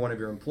shoulder, or one of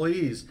your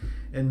employees.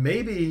 And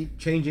maybe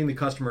changing the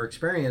customer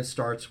experience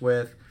starts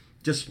with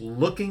just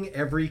looking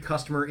every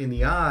customer in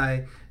the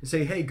eye and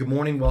say, "Hey, good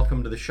morning,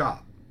 welcome to the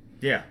shop."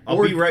 Yeah,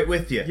 I'll be right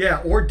with you.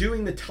 Yeah, or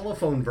doing the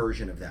telephone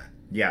version of that.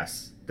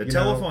 Yes, the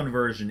telephone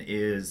version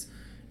is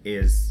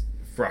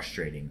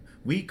frustrating.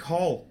 We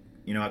call,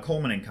 at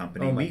Coleman and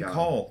Company, we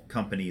call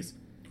companies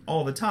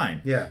all the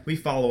time. Yeah. We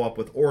follow up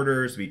with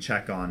orders, we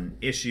check on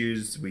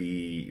issues,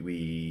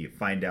 we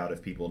find out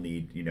if people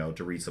need,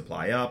 to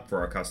resupply up for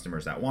our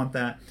customers that want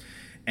that.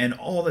 And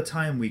all the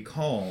time we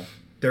call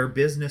their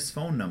business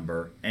phone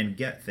number and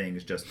get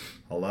things just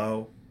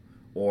hello,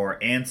 or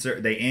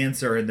they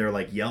answer and they're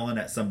like yelling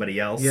at somebody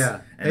else.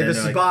 Yeah. And hey, this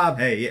is like, Bob.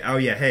 Hey, oh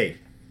yeah, hey.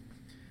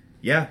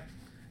 Yeah.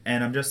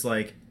 And I'm just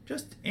like,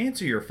 just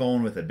answer your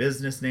phone with a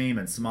business name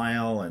and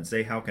smile and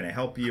say, "How can I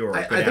help you?" Or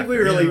I think we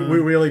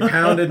really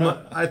pounded.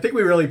 I think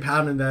we really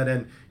pounded that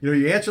in.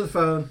 You answer the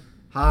phone.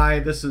 "Hi,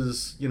 this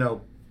is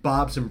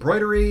Bob's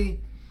Embroidery.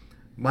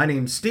 My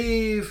name's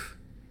Steve.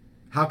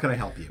 How can I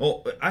help you?"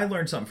 Well, I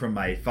learned something from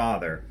my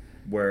father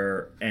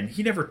and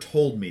he never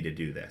told me to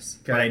do this,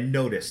 but I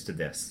noticed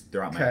this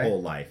throughout my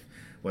whole life,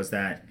 was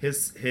that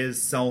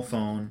his cell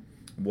phone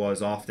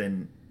was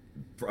often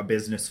a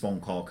business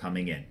phone call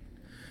coming in.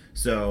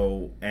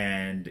 So,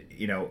 and,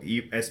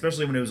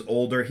 especially when he was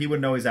older, he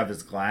wouldn't always have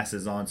his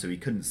glasses on, so he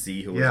couldn't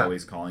see who was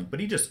always calling. But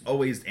he just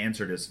always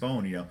answered his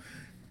phone,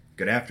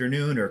 "Good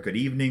afternoon," or "Good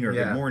evening," or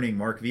 "Good morning,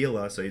 Mark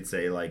Vila." So he'd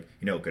say, like,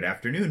 "Good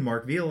afternoon,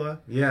 Mark Vila."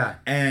 Yeah.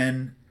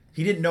 And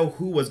he didn't know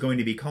who was going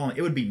to be calling.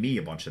 It would be me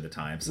a bunch of the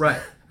times.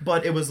 Right.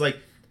 But it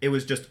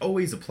was just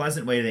always a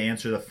pleasant way to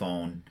answer the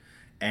phone.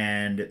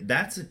 And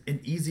that's an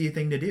easy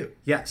thing to do.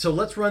 Yeah, so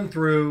let's run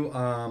through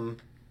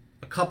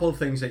a couple of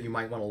things that you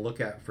might want to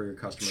look at for your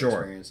customer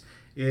experience.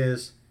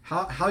 Is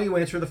how you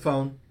answer the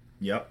phone.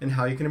 Yep. And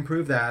how you can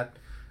improve that.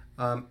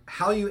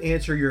 How you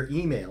answer your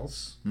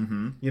emails.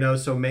 Mm-hmm.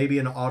 So maybe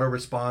an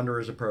autoresponder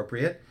is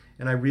appropriate.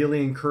 And I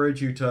really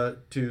encourage you to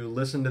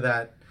listen to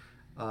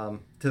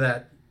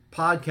that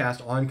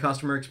podcast on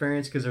customer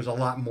experience, because there's a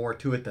lot more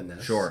to it than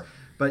this. Sure.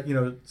 But,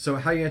 so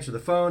how you answer the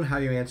phone, how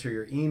you answer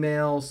your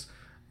emails,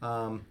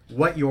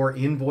 what your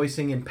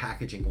invoicing and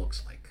packaging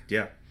looks like.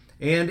 Yeah.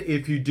 And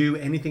if you do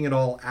anything at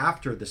all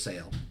after the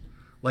sale,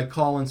 like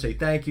call and say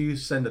thank you,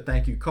 send a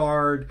thank you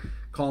card,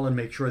 call and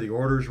make sure the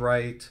order's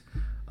right,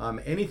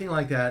 anything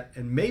like that,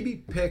 and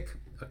maybe pick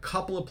a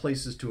couple of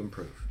places to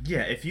improve.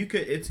 Yeah, if you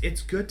could,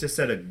 it's good to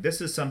set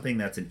this is something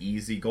that's an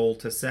easy goal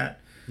to set,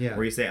 Yeah.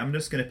 where you say, I'm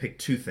just going to pick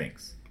two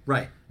things.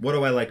 Right. What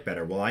do I like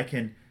better? Well, I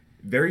can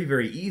very,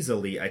 very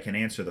easily, I can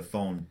answer the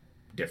phone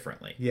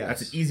differently. Yes.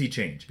 That's an easy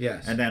change.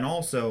 Yes. And then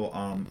also,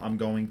 I'm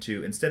going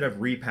to, instead of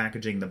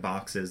repackaging the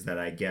boxes that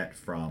I get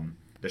from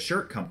the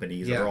shirt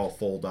companies that are all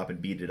fold up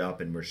and beaded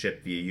up and were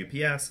shipped via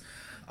UPS,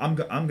 I'm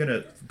going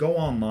to go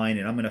online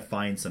and I'm going to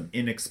find some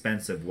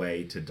inexpensive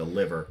way to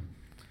deliver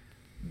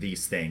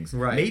these things.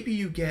 Right. Maybe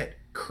you get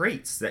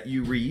crates that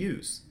you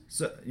reuse.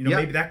 So,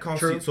 maybe that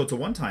costs true. you, so it's a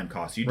one-time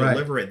cost. You Right.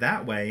 deliver it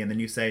that way, and then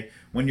you say,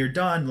 when you're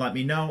done, let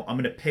me know. I'm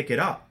going to pick it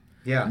up.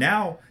 Yeah.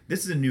 Now,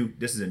 this is a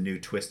new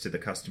twist to the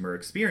customer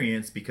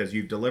experience, because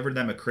you've delivered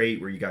them a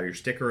crate where you got your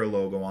sticker or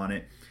logo on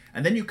it,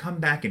 and then you come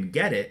back and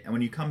get it. And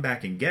when you come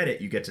back and get it,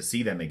 you get to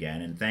see them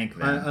again and thank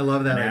them. I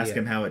love that and idea. ask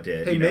them how it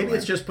did. Hey, maybe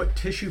it's just put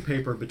tissue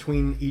paper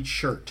between each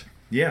shirt.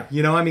 Yeah.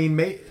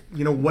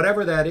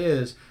 Whatever that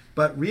is.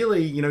 But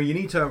really, you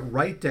need to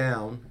write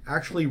down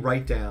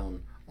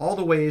all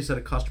the ways that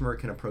a customer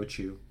can approach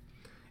you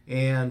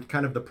and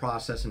kind of the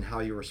process and how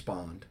you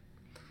respond.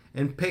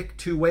 And pick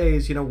two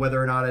ways,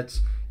 whether or not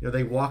it's,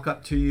 they walk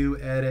up to you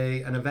at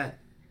an event.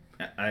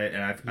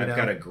 I've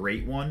got a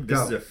great one. This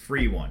Go. is a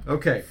free one.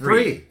 Okay,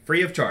 free.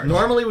 Free of charge.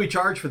 Normally we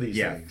charge for these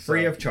Yeah, things.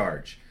 free so. of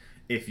charge.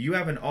 If you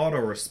have an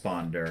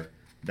autoresponder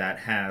that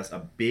has a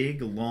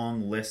big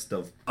long list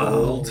of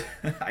bold,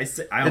 I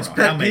don't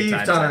know how many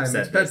times I've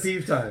said It's pet this,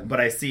 peeve time. but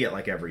I see it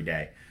like every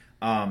day.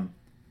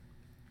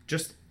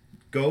 Just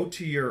go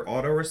to your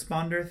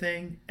autoresponder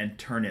thing and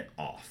turn it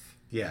off.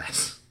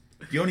 Yes.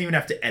 You don't even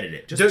have to edit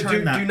it. Just Do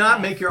turn that not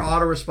off. make your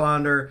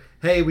autoresponder,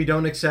 hey, we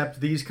don't accept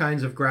these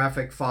kinds of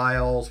graphic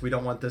files. We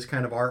don't want this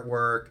kind of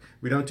artwork.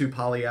 We don't do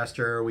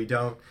polyester. We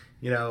don't,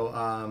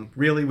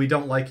 really, we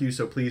don't like you,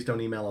 so please don't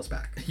email us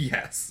back.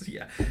 Yes,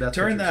 yeah. That's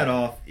Turn what that you're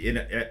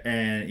off,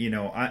 and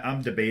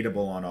I'm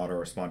debatable on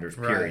autoresponders,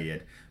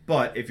 period.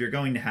 But if you're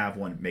going to have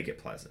one, make it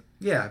pleasant.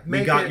 Yeah.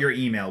 We got your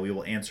email. We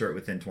will answer it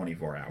within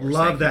 24 hours. Love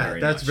Thank you that. very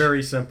That's much.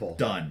 very simple.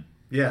 Done.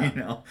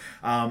 Yeah.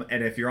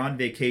 And if you're on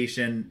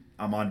vacation,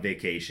 I'm on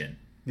vacation.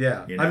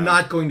 Yeah. You know? I'm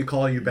not going to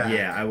call you back.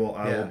 Yeah, I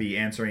will be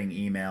answering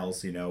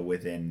emails,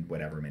 within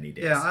whatever many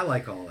days. Yeah, I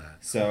like all that.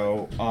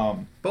 So,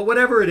 But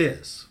whatever it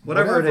is,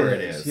 Whatever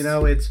it is.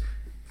 it's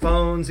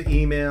phones,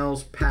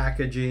 emails,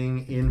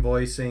 packaging,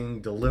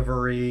 invoicing,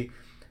 delivery,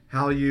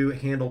 how you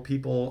handle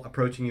people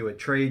approaching you at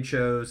trade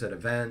shows, at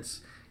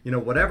events,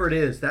 whatever it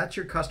is, that's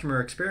your customer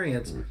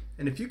experience.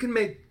 And if you can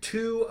make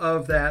two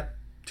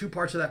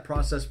parts of that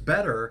process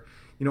better,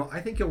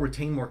 I think you'll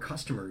retain more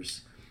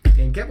customers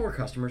and get more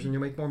customers, and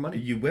you'll make more money.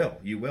 you will.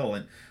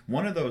 And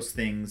one of those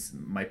things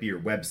might be your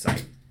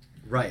website.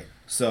 Right.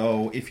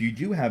 So if you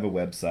do have a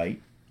website,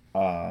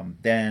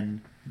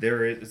 then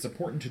it's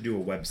important to do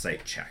a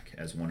website check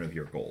as one of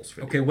your goals.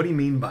 For Okay, what do you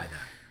mean by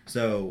that?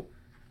 So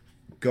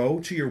go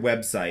to your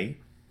website,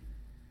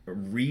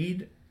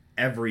 read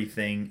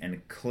everything,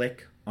 and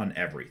click on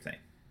everything.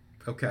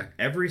 Okay.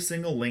 Every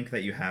single link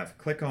that you have,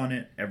 click on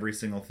it. Every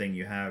single thing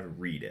you have,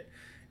 read it.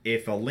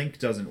 If a link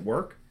doesn't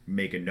work,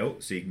 make a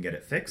note so you can get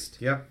it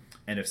fixed. Yep.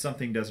 And if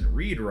something doesn't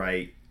read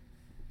right,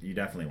 you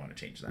definitely want to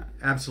change that.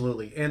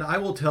 Absolutely. And I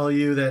will tell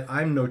you that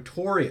I'm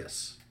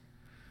notorious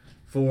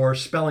for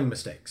spelling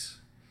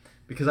mistakes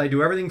because I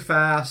do everything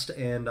fast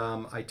and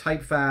I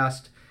type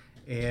fast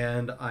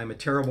and I'm a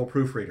terrible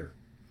proofreader.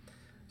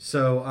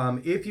 So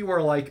if you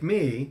are like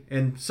me,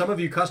 and some of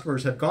you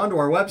customers have gone to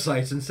our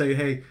websites and say,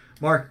 hey,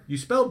 Mark, you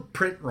spelled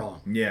print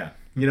wrong. Yeah.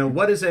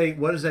 What is a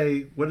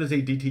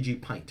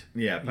DTG pint?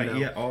 Yeah.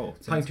 Yeah. Oh,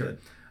 sounds Pinter.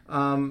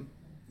 good.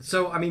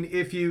 So I mean,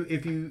 if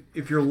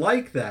you're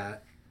like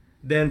that,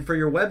 then for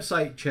your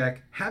website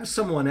check, have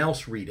someone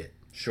else read it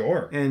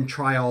Sure. and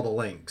try all the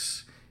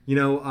links.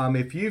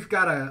 If you've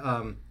got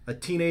a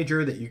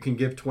teenager that you can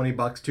give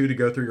 $20 to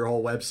go through your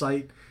whole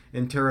website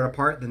and tear it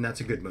apart, then that's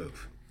a good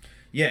move.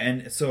 Yeah,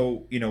 and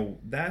so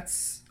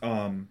that's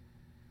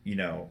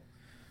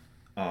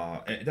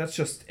that's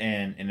just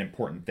an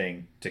important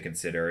thing to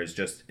consider. Is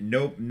just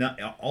not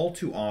all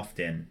too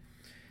often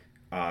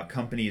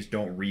companies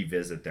don't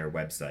revisit their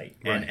website,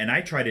 Right. and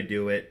I try to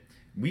do it.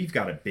 We've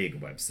got a big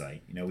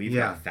website, we've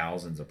Yeah. got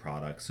thousands of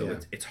products, so Yeah.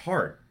 it's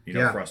hard,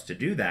 Yeah. for us to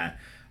do that.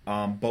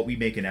 But we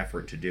make an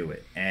effort to do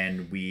it,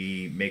 and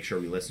we make sure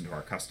we listen to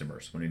our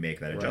customers when we make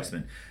that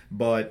adjustment.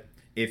 But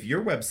if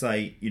your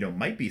website,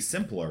 might be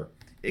simpler,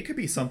 it could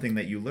be something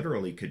that you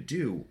literally could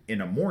do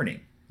in a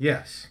morning.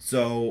 Yes.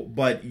 So,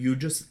 but you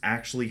just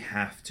actually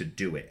have to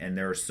do it. And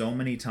there are so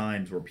many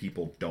times where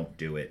people don't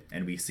do it,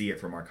 and we see it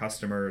from our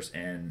customers,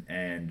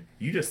 and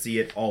you just see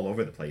it all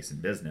over the place in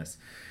business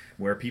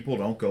where people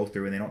don't go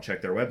through and they don't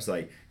check their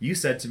website. You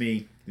said to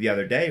me the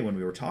other day when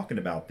we were talking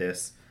about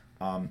this,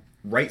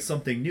 write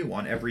something new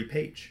on every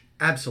page.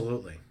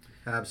 Absolutely.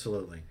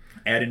 Absolutely.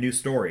 Add a new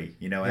story,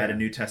 add a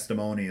new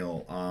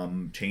testimonial,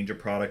 change a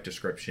product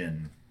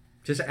description.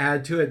 Just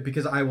add to it,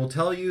 because I will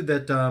tell you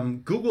that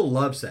Google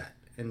loves that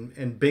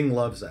and Bing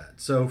loves that.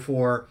 So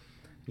for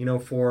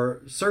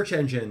search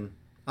engine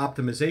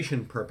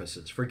optimization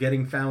purposes, for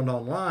getting found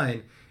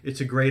online, it's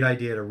a great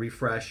idea to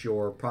refresh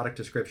your product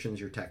descriptions,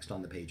 your text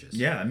on the pages.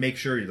 Yeah, and make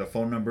sure the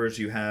phone numbers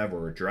you have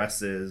or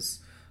addresses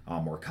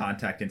or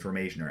contact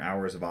information or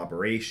hours of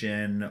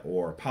operation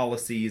or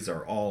policies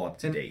are all up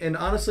to date. And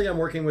honestly, I'm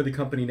working with a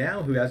company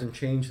now who hasn't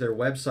changed their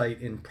website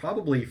in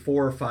probably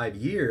 4 or 5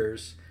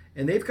 years,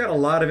 and they've got a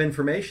lot of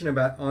information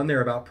on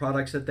there about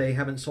products that they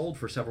haven't sold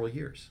for several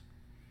years.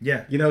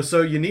 Yeah.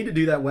 So you need to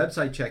do that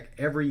website check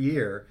every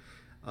year.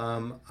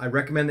 I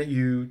recommend that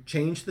you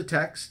change the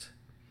text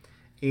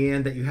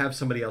and that you have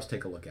somebody else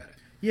take a look at it.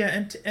 Yeah,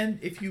 and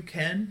if you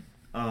can,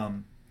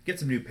 get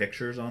some new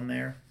pictures on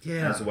there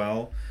as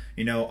well.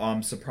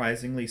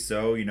 Surprisingly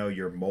so,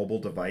 your mobile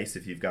device,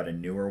 if you've got a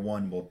newer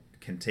one,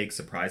 can take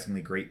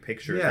surprisingly great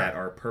pictures that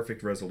are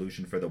perfect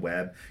resolution for the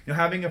web.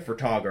 Having a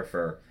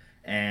photographer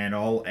and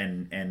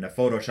a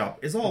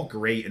Photoshop is all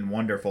great and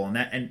wonderful,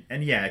 and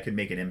it can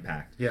make an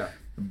impact. Yeah.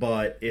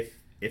 But if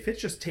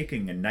it's just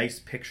taking a nice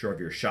picture of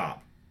your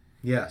shop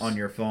on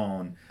your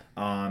phone,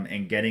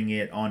 and getting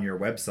it on your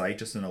website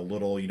just in a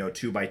little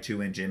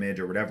 2x2 inch image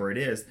or whatever it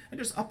is, and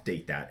just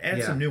update that,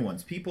 add some new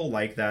ones. People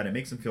like that. It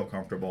makes them feel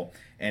comfortable,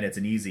 and it's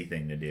an easy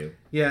thing to do.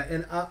 Yeah,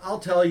 and I'll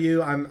tell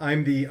you,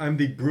 I'm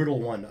the brutal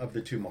one of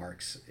the two,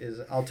 Marks.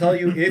 I'll tell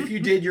you, if you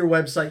did your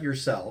website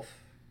yourself,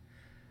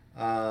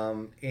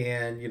 and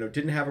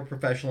didn't have a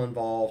professional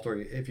involved, or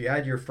if you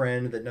had your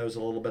friend that knows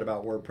a little bit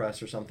about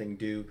WordPress or something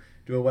do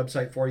a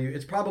website for you,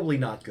 it's probably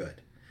not good.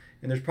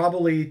 And there's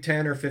probably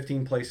 10 or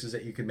 15 places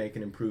that you could make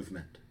an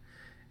improvement.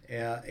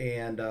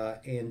 And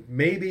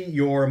maybe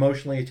you're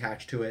emotionally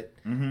attached to it,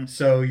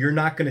 so you're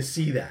not going to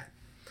see that.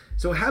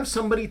 So have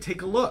somebody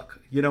take a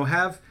look.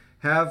 Have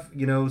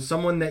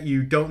someone that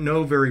you don't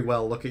know very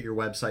well look at your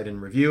website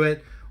and review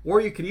it. Or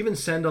you could even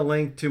send a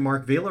link to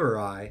Mark Vila or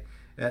I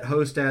at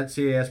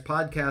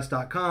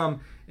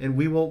host@caspodcast.com, and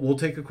we'll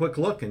take a quick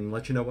look and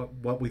let you know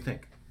what we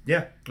think.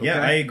 Yeah, Okay?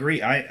 yeah, I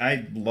agree.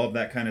 I love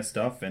that kind of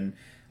stuff, and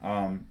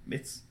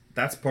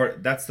that's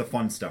the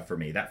fun stuff for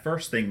me. That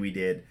first thing we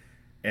did,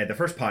 the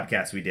first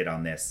podcast we did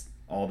on this,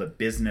 all the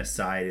business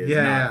side is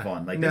not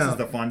fun. This is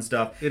the fun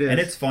stuff. It is. And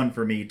it's fun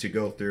for me to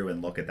go through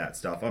and look at that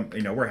stuff.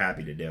 We're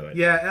happy to do it.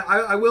 Yeah,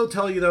 I will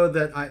tell you though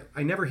that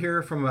I never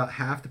hear from about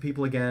half the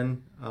people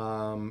again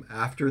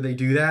after they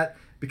do that,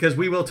 because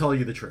we will tell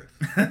you the truth.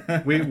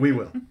 we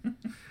will.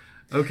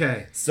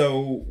 Okay.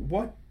 So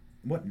what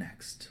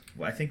next?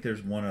 Well, I think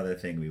there's one other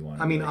thing we want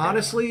to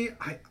honestly,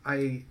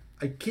 I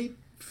keep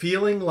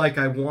feeling like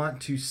I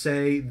want to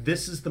say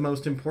this is the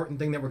most important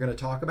thing that we're going to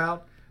talk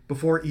about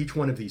before each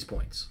one of these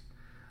points.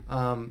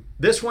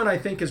 This one I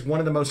think is one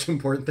of the most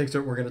important things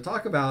that we're going to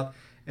talk about,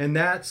 and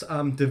that's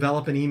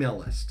develop an email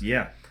list.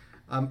 Yeah.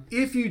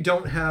 If you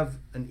don't have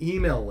an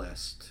email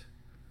list,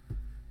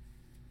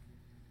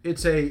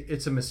 it's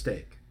a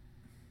mistake,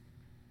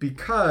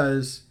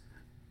 because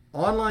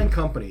online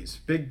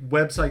companies, big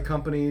website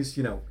companies,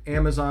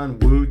 Amazon,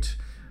 Woot,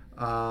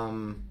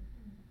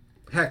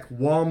 heck,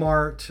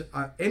 Walmart,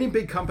 any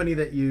big company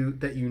that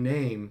you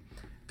name,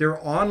 their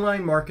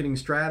online marketing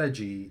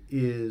strategy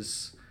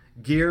is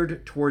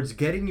geared towards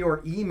getting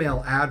your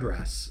email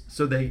address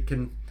so they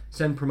can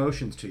send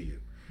promotions to you.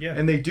 Yeah.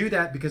 And they do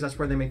that because that's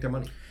where they make their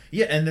money.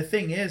 Yeah, and the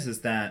thing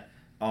is that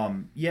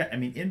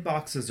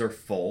inboxes are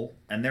full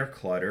and they're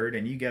cluttered,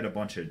 and you get a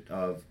bunch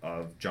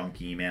of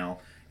junk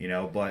email,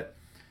 but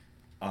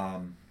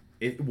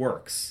it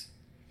works.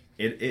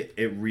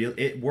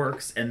 It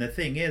works, and the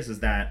thing is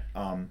that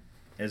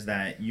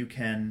you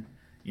can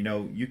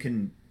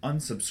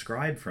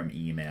unsubscribe from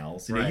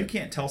emails. You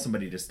can't tell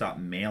somebody to stop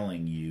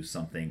mailing you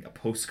a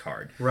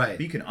postcard. Right.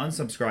 But you can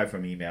unsubscribe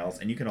from emails,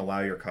 and you can allow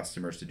your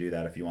customers to do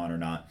that if you want or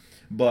not.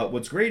 But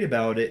what's great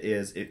about it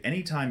is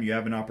anytime you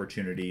have an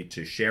opportunity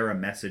to share a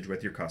message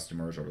with your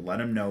customers or let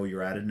them know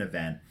you're at an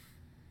event,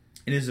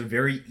 it is a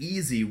very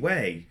easy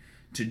way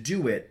to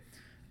do it,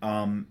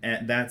 and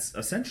that's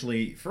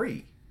essentially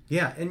free.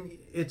 Yeah, and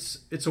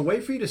it's a way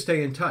for you to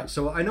stay in touch.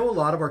 So I know a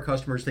lot of our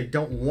customers, they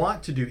don't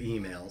want to do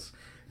emails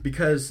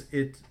because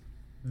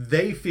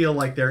they feel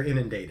like they're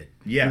inundated.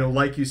 Yeah.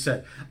 Like you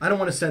said, I don't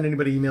want to send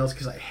anybody emails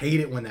because I hate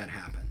it when that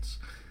happens.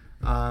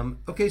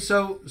 Okay,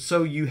 so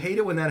you hate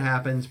it when that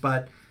happens,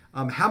 but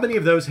how many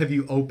of those have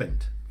you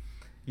opened?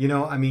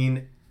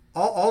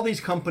 All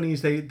these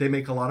companies, they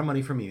make a lot of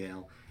money from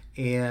email,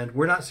 and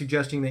we're not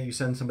suggesting that you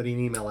send somebody an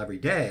email every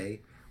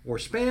day or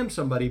spam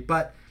somebody,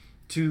 but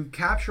to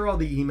capture all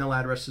the email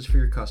addresses for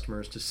your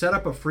customers, to set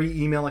up a free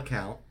email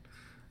account,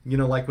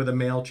 like with a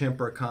MailChimp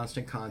or a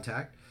Constant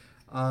Contact,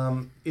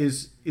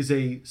 is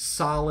a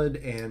solid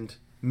and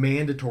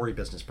mandatory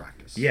business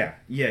practice. Yeah,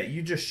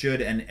 you just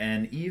should,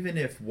 and even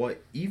if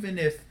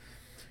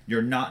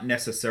you're not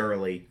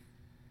necessarily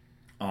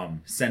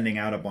sending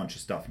out a bunch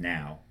of stuff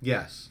now.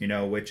 Yes.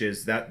 Which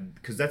is that,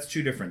 because that's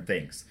two different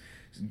things.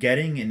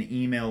 Getting an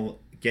email,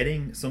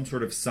 getting some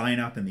sort of sign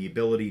up and the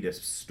ability to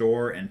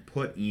store and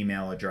put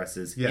email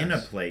addresses in a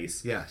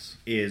place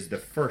is the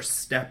first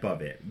step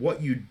of it.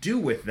 What you do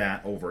with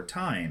that over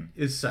time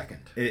is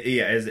second.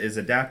 Is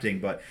adapting.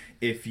 But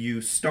if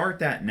you start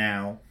that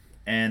now,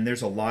 And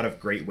there's a lot of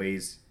great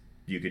ways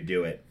you could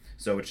do it.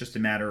 So it's just a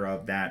matter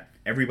of that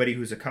everybody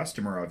who's a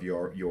customer of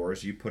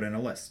yours, you put in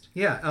a list.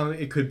 Yeah,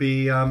 it could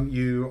be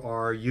you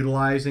are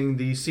utilizing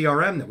the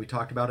CRM that we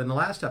talked about in the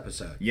last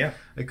episode. Yeah.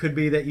 It could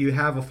be that you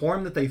have a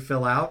form that they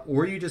fill out,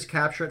 or you just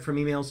capture it from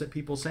emails that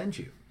people send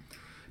you.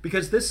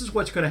 Because this is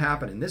what's going to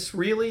happen, and this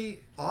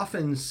really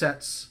often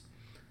sets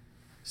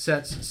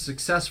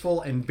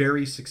successful and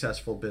very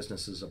successful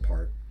businesses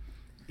apart,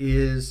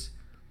 is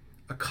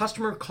a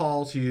customer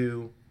calls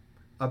you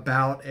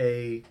about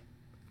a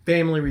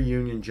family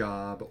reunion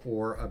job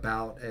or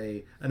about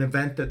an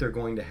event that they're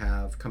going to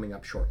have coming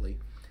up shortly.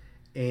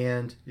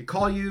 And you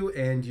call you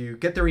and you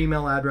get their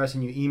email address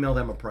and you email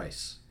them a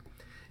price.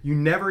 You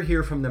never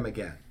hear from them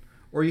again.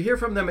 Or you hear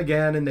from them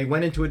again and they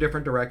went into a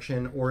different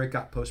direction, or it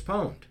got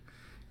postponed.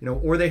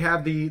 Or they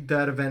have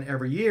that event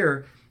every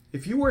year.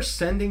 If you are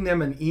sending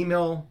them an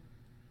email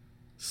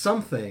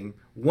something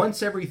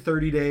once every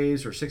 30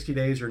 days or 60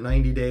 days or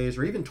 90 days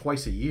or even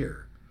twice a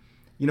year,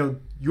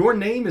 your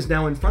name is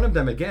now in front of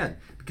them again,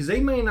 because they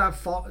may not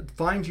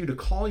find you to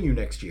call you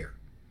next year,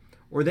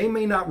 or they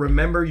may not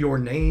remember your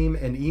name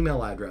and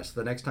email address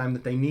the next time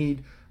that they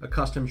need a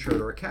custom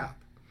shirt or a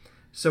cap.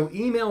 So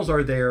emails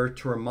are there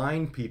to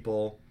remind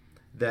people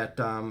that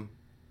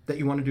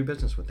you want to do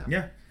business with them.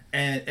 Yeah,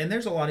 and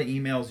there's a lot of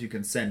emails you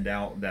can send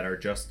out that are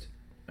just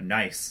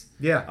nice.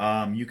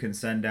 Yeah. You can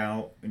send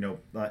out,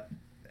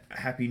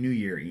 Happy New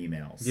Year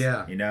emails.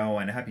 Yeah.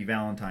 And Happy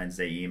Valentine's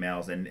Day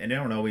emails. And it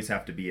don't always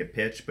have to be a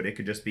pitch, but it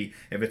could just be,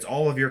 if it's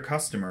all of your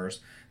customers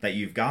that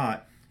you've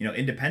got,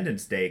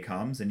 Independence Day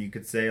comes and you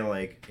could say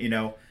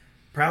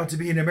proud to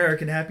be an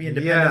American, happy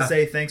Independence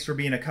Day. Thanks for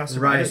being a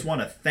customer. Right. I just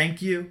want to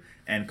thank you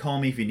and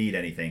call me if you need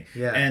anything.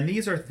 Yeah. And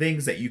these are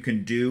things that you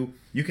can do,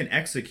 you can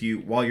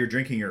execute while you're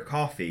drinking your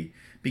coffee,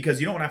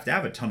 because you don't have to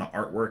have a ton of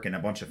artwork and a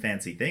bunch of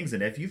fancy things.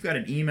 And if you've got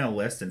an email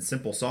list and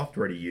simple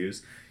software to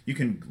use, you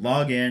can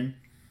log in,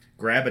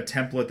 grab a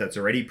template that's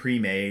already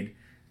pre-made,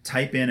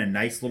 type in a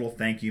nice little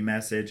thank you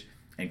message,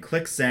 and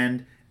click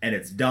send, and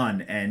it's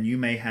done. And you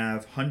may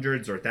have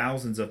hundreds or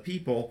thousands of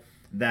people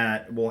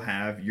that will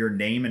have your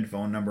name and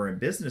phone number and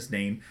business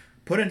name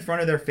put in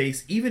front of their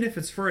face, even if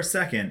it's for a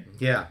second.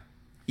 Yeah.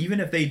 Even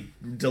if they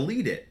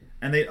delete it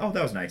and that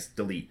was nice,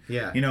 delete.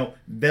 Yeah.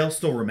 They'll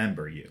still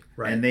remember you.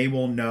 Right. And they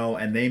will know,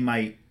 and they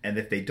might, and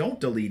if they don't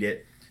delete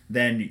it,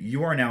 then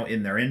you are now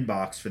in their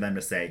inbox for them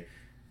to say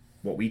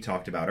what we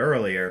talked about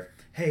earlier.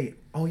 Hey,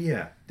 oh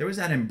yeah, there was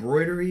that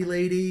embroidery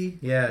lady.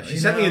 Yeah, she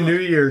sent me a New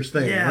Year's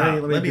thing. Yeah,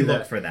 let me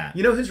look that. for that.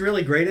 You know who's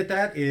really great at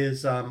that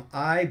is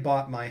I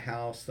bought my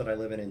house that I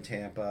live in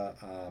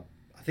Tampa,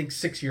 I think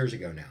 6 years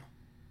ago now.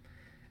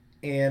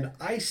 And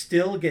I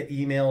still get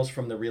emails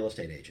from the real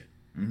estate agent.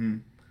 Mm-hmm.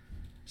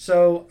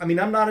 So, I'm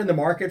not in the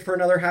market for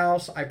another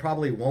house. I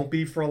probably won't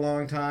be for a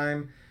long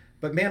time.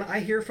 But man, I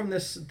hear from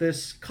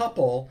this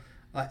couple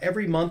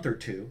every month or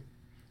two.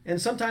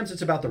 And sometimes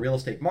it's about the real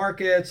estate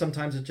market.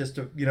 Sometimes it's just,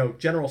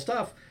 general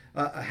stuff,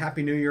 a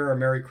Happy New Year or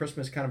Merry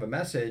Christmas kind of a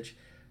message.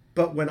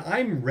 But when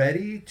I'm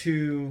ready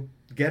to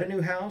get a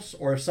new house,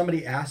 or if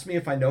somebody asks me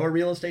if I know a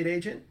real estate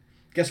agent,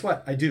 guess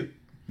what? I do.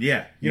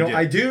 Yeah.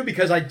 I do,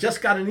 because I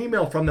just got an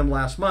email from them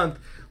last month.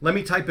 Let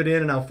me type it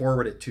in and I'll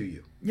forward it to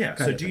you. Yeah.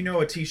 So do you know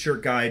a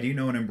t-shirt guy? Do you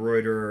know an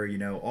embroiderer?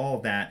 All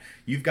of that.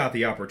 You've got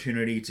the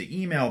opportunity to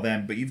email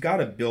them, but you've got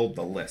to build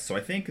the list. So I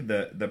think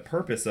the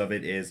purpose of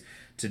it is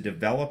to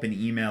develop an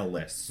email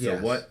list. So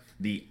what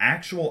the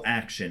actual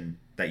action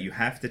that you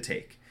have to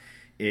take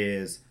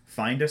is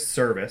find a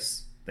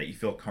service that you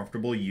feel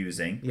comfortable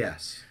using.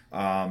 Yes.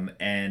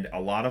 And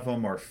a lot of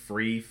them are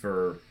free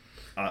for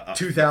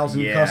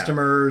 2,000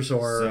 customers,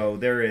 or so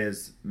there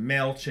is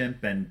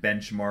MailChimp and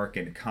Benchmark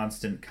and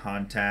Constant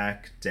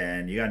Contact,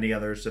 and you got any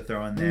others to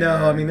throw in there?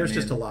 No, there's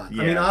just a lot.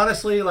 Yeah.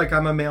 Honestly,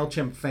 I'm a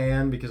MailChimp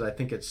fan because I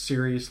think it's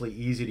seriously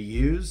easy to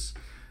use.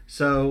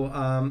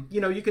 So,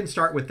 you can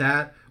start with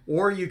that,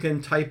 or you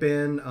can type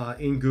in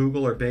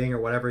Google or Bing or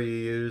whatever you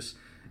use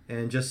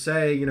and just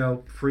say,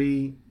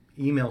 free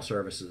email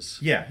services.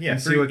 Yeah,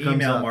 and free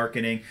email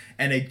marketing.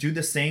 And they do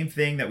the same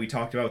thing that we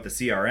talked about with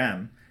the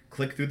CRM.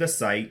 Click through the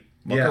site,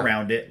 look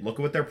around it, look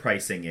at what their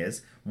pricing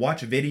is,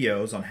 watch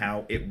videos on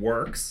how it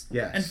works,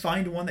 and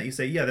find one that you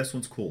say, yeah, this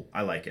one's cool.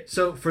 I like it.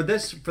 So for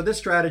this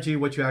strategy,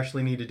 what you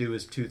actually need to do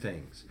is two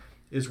things.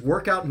 Is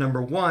work out,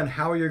 number one,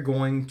 how you're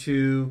going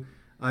to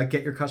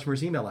get your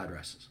customers' email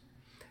addresses.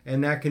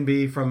 And that can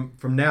be from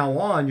now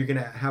on, you're going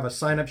to have a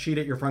sign-up sheet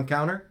at your front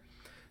counter.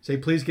 Say,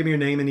 please give me your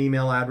name and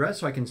email address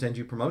so I can send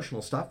you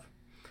promotional stuff.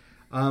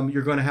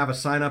 You're going to have a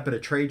sign-up at a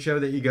trade show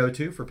that you go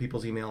to for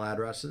people's email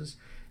addresses.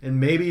 And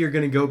maybe you're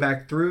going to go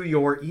back through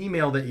your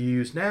email that you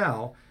use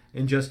now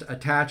and just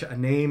attach a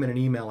name and an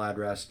email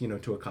address,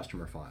 to a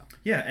customer file.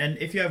 Yeah, and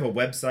if you have a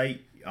website,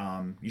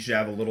 you should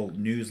have a little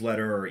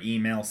newsletter or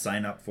email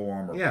sign-up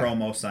form or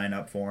promo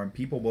sign-up form.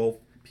 People will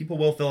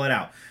fill it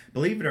out.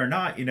 Believe it or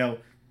not,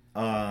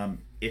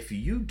 if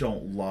you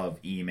don't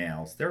love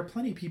emails, there are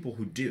plenty of people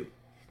who do.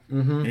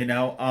 Mm-hmm.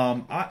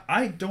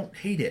 I don't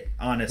hate it,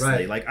 honestly.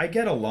 Right. Like, I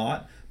get a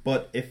lot,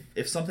 But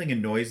if something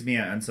annoys me,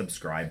 I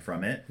unsubscribe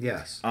from it.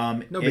 Yes.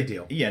 No big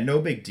deal. Yeah,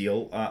 no big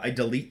deal. I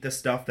delete the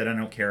stuff that I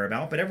don't care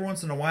about. But every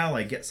once in a while,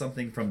 I get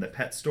something from the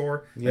pet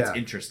store that's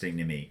interesting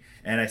to me,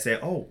 and I say,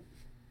 "Oh,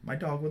 my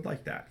dog would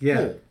like that." Yeah.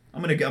 Cool.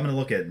 I'm gonna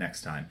look at it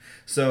next time.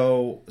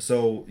 So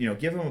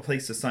give them a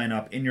place to sign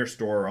up in your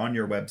store, or on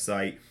your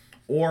website,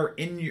 or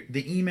in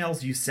the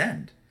emails you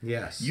send.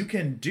 Yes. You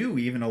can do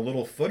even a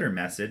little footer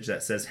message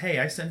that says, "Hey,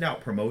 I send out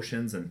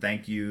promotions and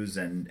thank yous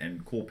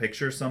and cool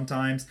pictures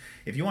sometimes.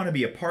 If you want to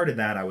be a part of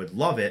that, I would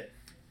love it.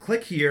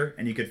 Click here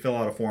and you can fill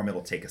out a form.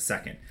 It'll take a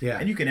second." Yeah.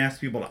 And you can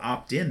ask people to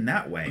opt in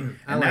that way. And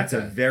like that's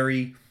that.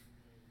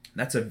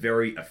 a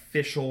very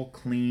official,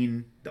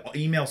 clean. The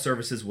email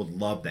services would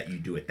love that you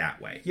do it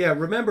that way. Yeah,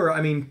 remember, I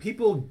mean,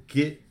 people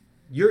get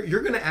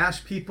you're going to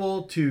ask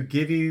people to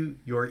give you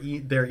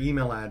their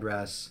email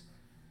address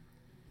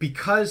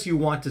because you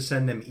want to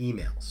send them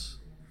emails.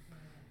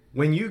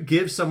 When you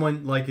give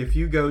someone, like if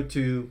you go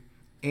to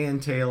Ann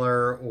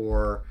Taylor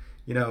or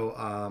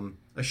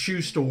a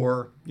shoe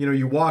store,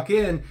 you walk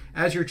in,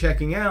 as you're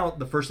checking out,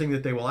 the first thing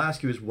that they will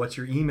ask you is, what's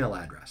your email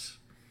address?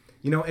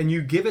 And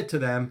you give it to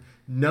them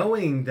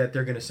knowing that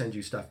they're going to send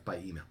you stuff by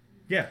email.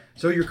 Yeah.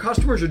 So your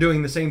customers are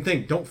doing the same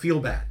thing. Don't feel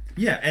bad.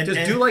 Yeah, and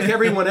do like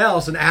everyone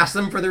else and ask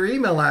them for their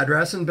email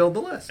address and build the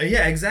list.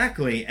 Yeah,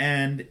 exactly.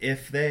 And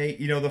if they,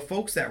 the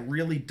folks that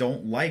really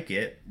don't like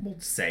it will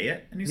say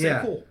it, and you say,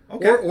 "Cool,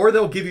 okay." Or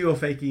they'll give you a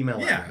fake email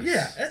address.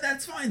 Yeah,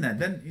 that's fine then.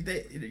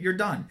 Then you're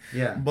done.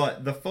 Yeah.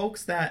 But the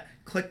folks that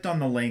clicked on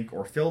the link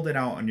or filled it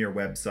out on your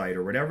website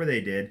or whatever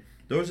they did,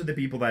 those are the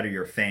people that are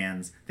your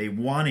fans. They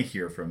want to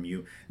hear from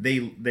you.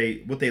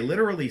 What they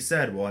literally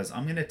said was,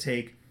 "I'm going to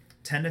take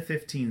 10 to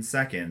 15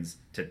 seconds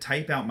to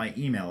type out my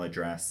email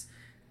address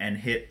and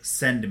hit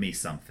send me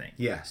something."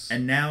 Yes.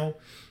 And now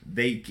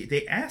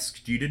they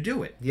asked you to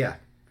do it. Yeah.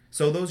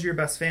 So those are your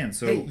best fans.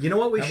 So hey, you know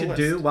what we have a should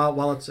list. do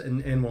while it's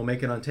and we'll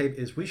make it on tape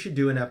is we should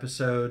do an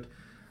episode,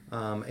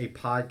 a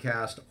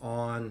podcast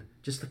on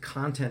just the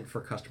content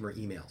for customer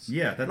emails.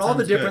 Yeah, that and all the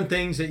sounds different good.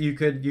 things that you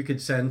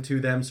could send to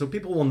them so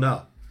people will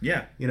know.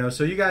 Yeah.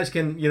 So you guys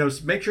can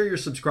make sure you're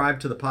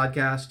subscribed to the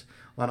podcast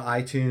on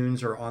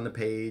iTunes or on the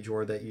page,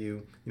 or that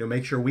you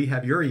make sure we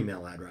have your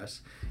email address,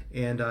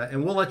 and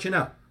we'll let you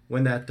know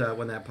when that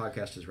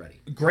podcast is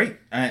ready. Great.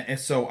 And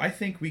so I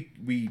think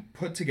we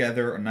put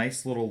together a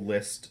nice little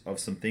list of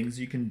some things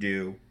you can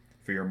do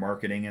for your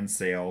marketing and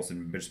sales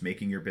and just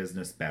making your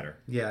business better.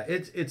 Yeah,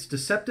 it's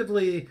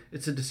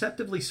a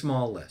deceptively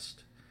small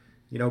list.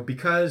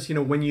 Because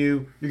when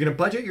you're going to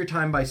budget your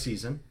time by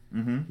season,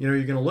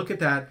 you're going to look at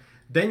that,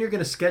 then you're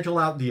going to schedule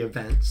out the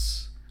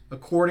events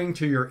according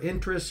to your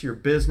interests, your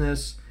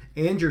business,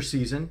 and your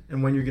season,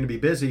 and when you're going to be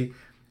busy,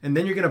 and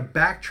then you're going to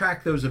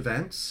backtrack those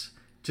events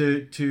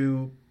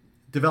to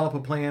develop a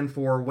plan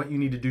for what you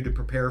need to do to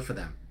prepare for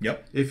them.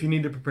 Yep. If you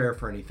need to prepare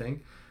for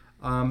anything.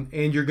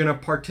 And you're going to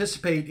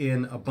participate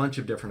in a bunch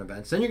of different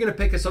events. Then you're going to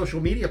pick a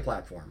social media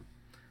platform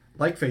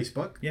like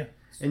Facebook. Yeah.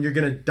 And you're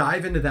going to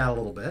dive into that a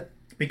little bit.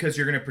 Because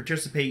you're going to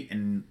participate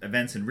in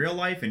events in real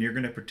life, and you're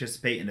going to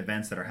participate in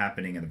events that are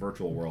happening in the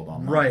virtual world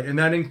online. Right, and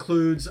that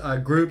includes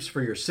groups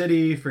for your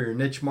city, for your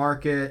niche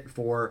market,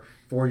 for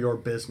your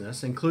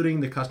business, including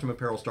the Custom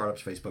Apparel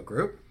Startups Facebook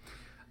group.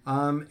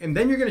 And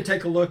then you're going to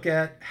take a look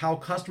at how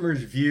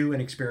customers view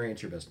and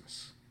experience your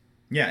business.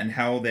 Yeah, and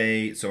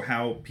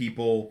how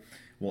people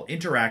will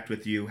interact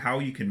with you, how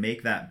you can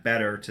make that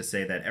better to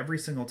say that every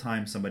single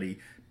time somebody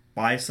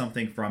buys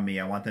something from me,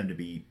 I want them to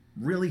be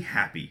really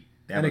happy.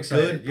 They have And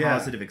excited, good,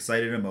 positive,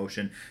 excited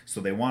emotion,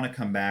 so they want to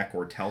come back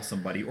or tell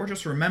somebody or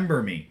just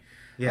remember me.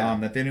 Yeah.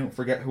 That they don't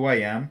forget who I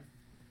am.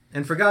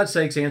 And for God's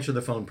sakes, answer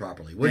the phone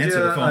properly. Would Answer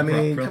you? the phone I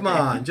mean, properly. come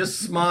on, just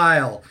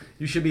smile.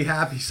 You should be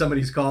happy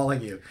somebody's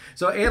calling you.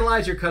 So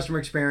analyze your customer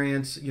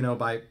experience,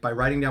 by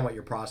writing down what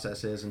your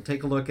process is, and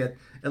take a look at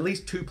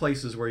least two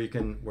places where you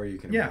can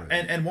Yeah,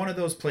 improve. and one of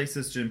those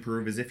places to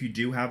improve is if you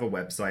do have a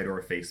website or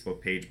a Facebook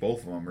page,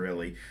 both of them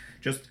really,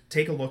 just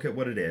take a look at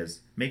what it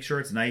is. Make sure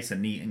it's nice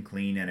and neat and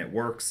clean and it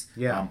works.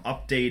 Yeah.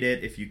 Update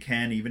it if you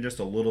can, even just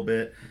a little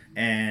bit,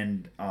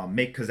 and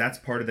because that's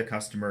part of the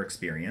customer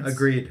experience.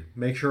 Agreed.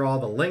 Make sure all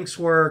the links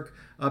work.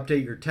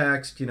 Update your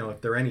text.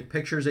 If there are any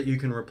pictures that you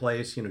can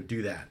replace,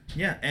 do that.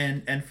 Yeah,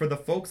 and for the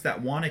folks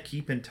that want to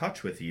keep in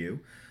touch with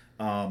you,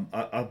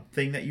 a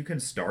thing that you can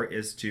start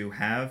is to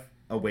have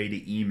a way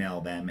to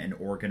email them and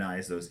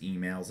organize those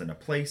emails in a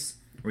place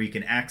where you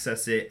can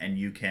access it, and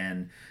you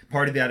can,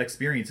 part of that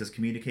experience is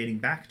communicating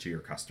back to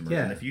your customers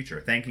in the future,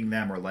 thanking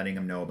them or letting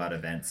them know about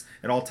events.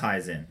 It all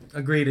ties in.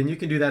 Agreed. And you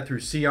can do that through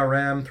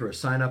CRM, through a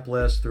sign-up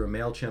list, through a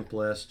MailChimp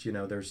list.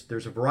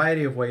 There's a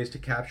variety of ways to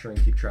capture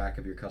and keep track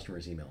of your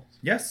customers' emails.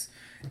 Yes.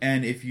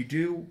 And if you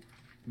do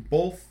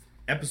both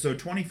episode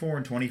 24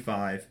 and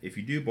 25, if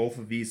you do both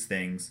of these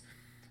things,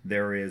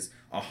 there is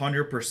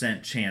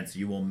 100% chance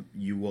you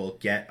will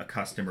get a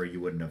customer you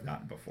wouldn't have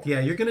gotten before. Yeah,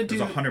 you're going to do.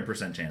 There's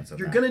 100% chance of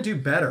You're that. going to do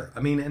better. I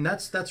mean, and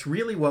that's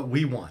really what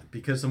we want,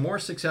 because the more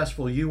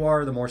successful you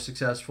are, the more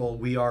successful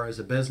we are as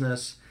a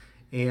business,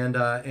 And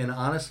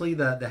honestly,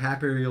 the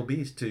happier you'll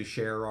be to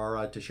share our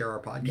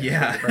podcast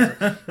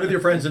Yeah. with your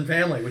friends and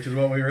family, which is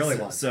what we really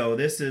want. So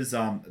this is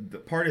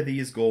the part of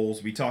these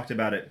goals. We talked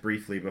about it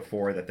briefly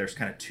before, that there's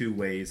kind of two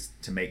ways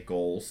to make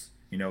goals,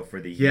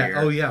 for the year.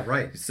 Yeah. Oh, yeah.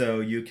 Right.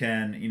 So you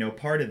can,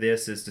 part of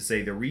this is to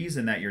say the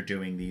reason that you're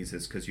doing these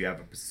is because you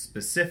have a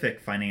specific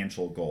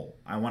financial goal.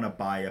 I want to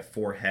buy a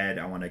 4-head.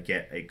 I want to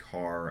get a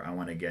car. I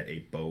want to get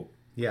a boat.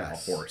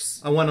 Yes. A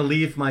horse. I want to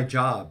leave my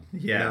job.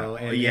 Yeah.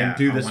 And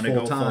do this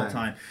full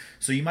time.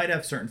 So you might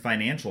have certain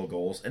financial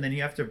goals, and then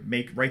you have to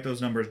write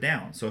those numbers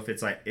down. So if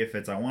it's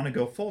I want to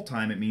go full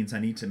time, it means I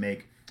need to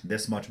make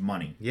this much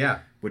money. Yeah.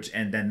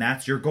 And then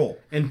that's your goal.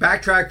 And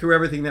backtrack through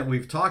everything that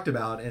we've talked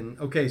about. And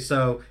okay,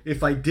 so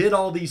if I did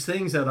all these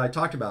things that I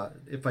talked about,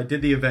 if I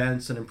did the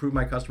events and improved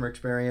my customer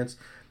experience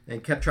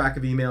and kept track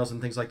of emails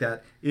and things like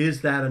that,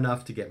 is that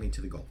enough to get me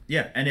to the goal?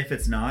 Yeah. And if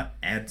it's not,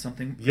 add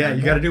something. Yeah,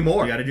 you got to do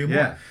more. You got to do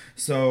more.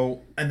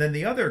 So, and then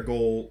the other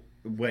goal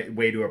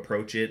way to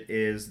approach it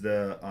is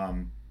the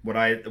what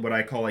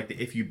I call like the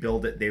if you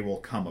build it, they will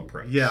come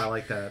approach. Yeah, I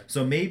like that.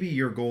 So maybe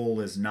your goal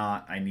is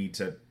not I need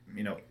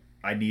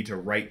to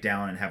write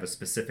down and have a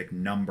specific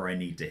number I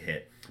need to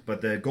hit.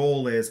 But the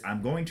goal is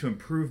I'm going to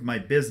improve my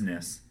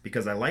business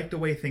because I like the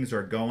way things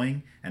are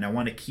going and I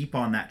want to keep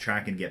on that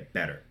track and get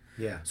better.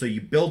 Yeah. So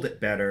you build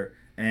it better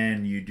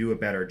and you do a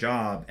better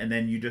job, and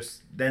then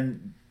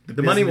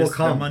the money will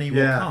come. The money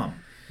will come.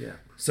 Yeah.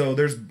 So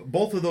there's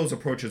both of those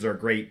approaches are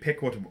great.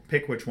 Pick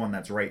which one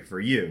that's right for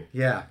you.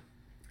 Yeah.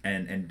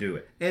 And do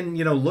it. And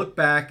look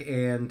back,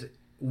 and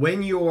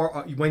when you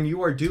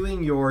are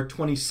doing your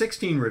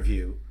 2016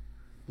 review,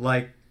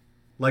 like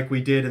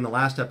we did in the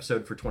last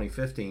episode for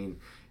 2015,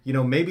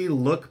 maybe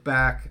look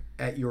back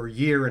at your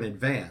year in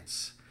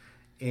advance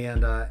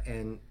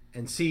and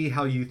see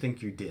how you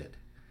think you did.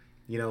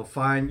 Do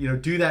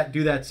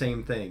that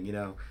same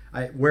thing.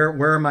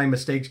 Where are my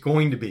mistakes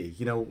going to be?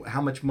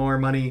 How much more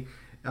money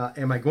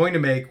am I going to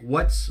make?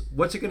 What's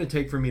it going to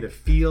take for me to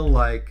feel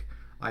like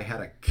I had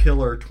a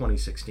killer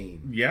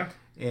 2016? Yeah.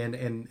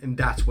 And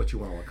that's what you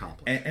want to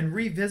accomplish. And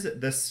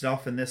revisit this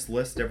stuff in this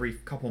list every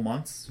couple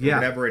months, yeah.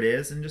 whatever it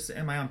is, and just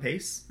am I on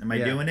pace? Am I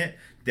doing it?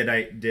 Did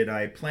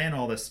I plan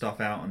all this stuff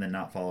out and then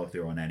not follow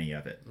through on any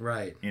of it?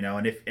 Right. And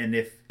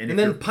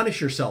then punish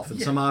yourself in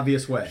some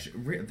obvious way.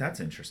 That's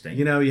interesting.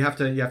 You have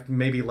to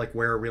maybe like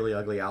wear a really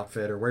ugly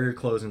outfit or wear your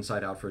clothes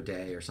inside out for a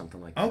day or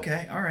something like that.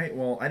 Okay, all right.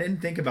 Well, I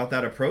didn't think about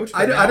that approach.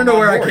 I don't know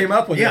where I came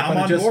up with it. Yeah, I'm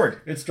on board.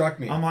 It struck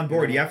me. I'm on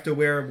board. You have to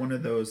wear one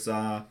of those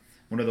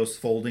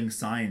folding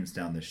signs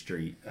down the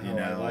street.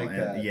 I like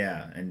that.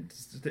 Yeah, and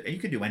you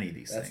could do any of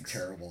these things. That's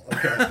terrible.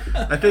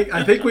 Okay,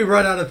 I think we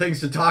run out of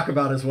things to talk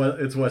about.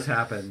 What's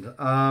happened.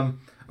 All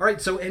right.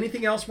 So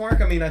anything else,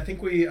 Mark? I mean, I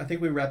think we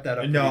wrapped that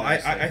up. No,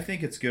 I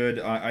think it's good.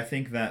 I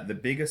think that the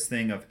biggest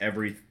thing of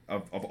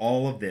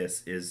all of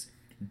this is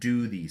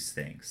do these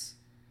things.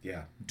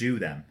 Yeah. Do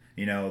them.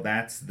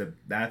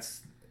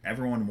 That's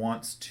everyone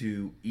wants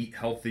to eat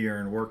healthier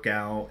and work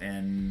out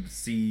and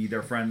see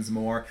their friends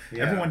more.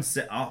 Yeah. Everyone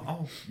said,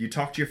 oh, you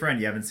talk to your friend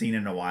you haven't seen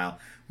in a while.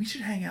 We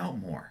should hang out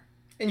more.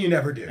 And you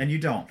never do. And you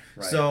don't.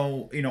 Right.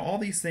 So, all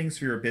these things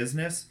for your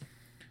business,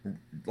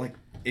 like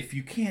if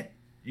you can't,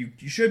 you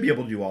should be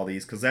able to do all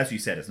these because as you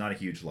said, it's not a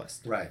huge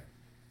list. Right.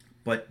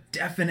 But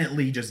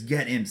definitely just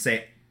get in,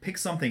 pick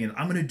something and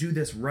I'm going to do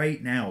this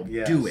right now.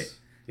 Yes. Do it.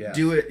 Yes.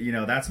 Do it.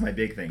 That's my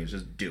big thing is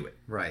just do it.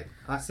 Right.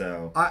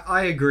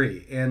 I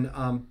agree. And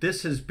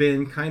this has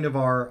been kind of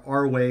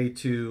our way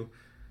to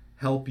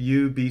help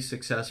you be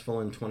successful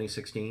in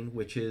 2016,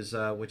 which is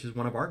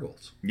one of our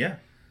goals. Yeah.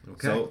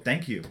 Okay. So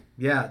thank you.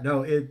 Yeah.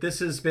 No. This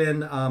has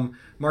been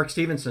Mark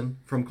Stevenson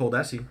from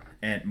Coldesi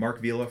and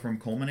Mark Vila from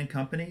Coleman and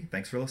Company.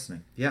 Thanks for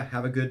listening. Yeah.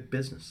 Have a good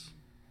business.